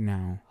Music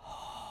now.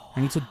 I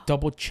need to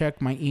double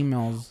check my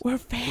emails, We're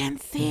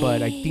fancy.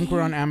 but I think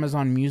we're on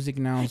Amazon Music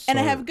now. And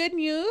I have good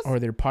news. or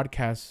their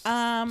podcast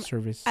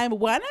service. I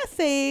want to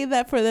say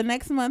that for the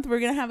next month, we're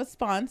going to have a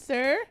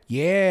sponsor.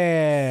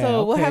 Yeah.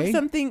 So we'll have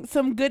okay.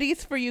 some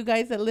goodies for you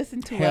guys that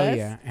listen to Hell us.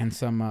 yeah, and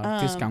some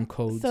discount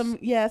codes.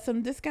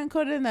 Some discount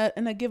code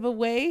and a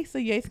giveaway, so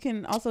you guys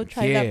can also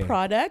try Yeah. that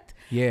product.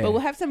 Yeah. But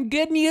we'll have some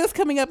good news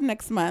coming up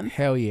next month,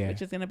 Hell yeah.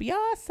 which is gonna be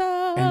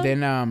awesome. And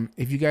then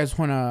if you guys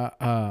wanna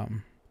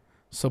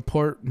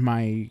support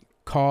my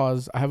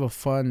cause, I have a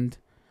fund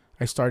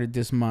I started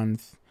this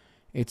month.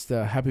 It's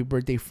the Happy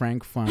Birthday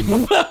Frank Fund.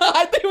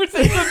 I think we're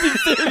saying something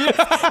serious.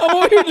 I'm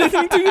over here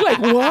listening to you like,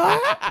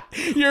 what?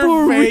 Your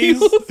For face.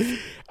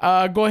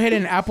 real? Go ahead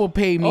and Apple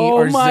Pay me Oh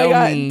or my Zelle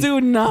God, me. do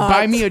not.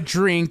 Buy me a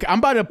drink. I'm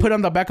about to put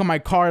on the back of my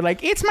car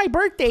like, it's my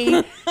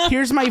birthday.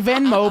 Here's my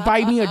Venmo.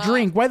 Buy me a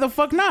drink. Why the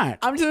fuck not?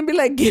 I'm just gonna be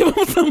like, give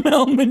him some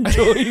almond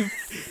joys.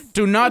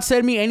 Do not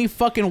send me any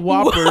fucking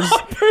Whoppers.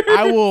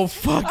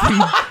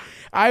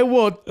 I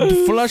will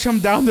flush them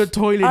down the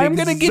toilet. I'm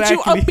gonna get you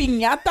a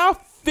piñata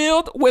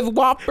filled with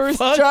Whoppers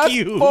just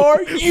you.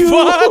 for you.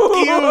 Fuck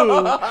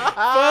you.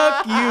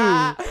 Fuck you.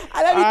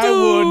 I love you I too.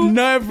 will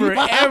never,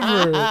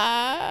 ever.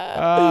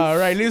 All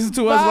right, listen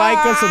to us,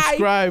 like us,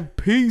 subscribe.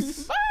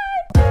 Peace.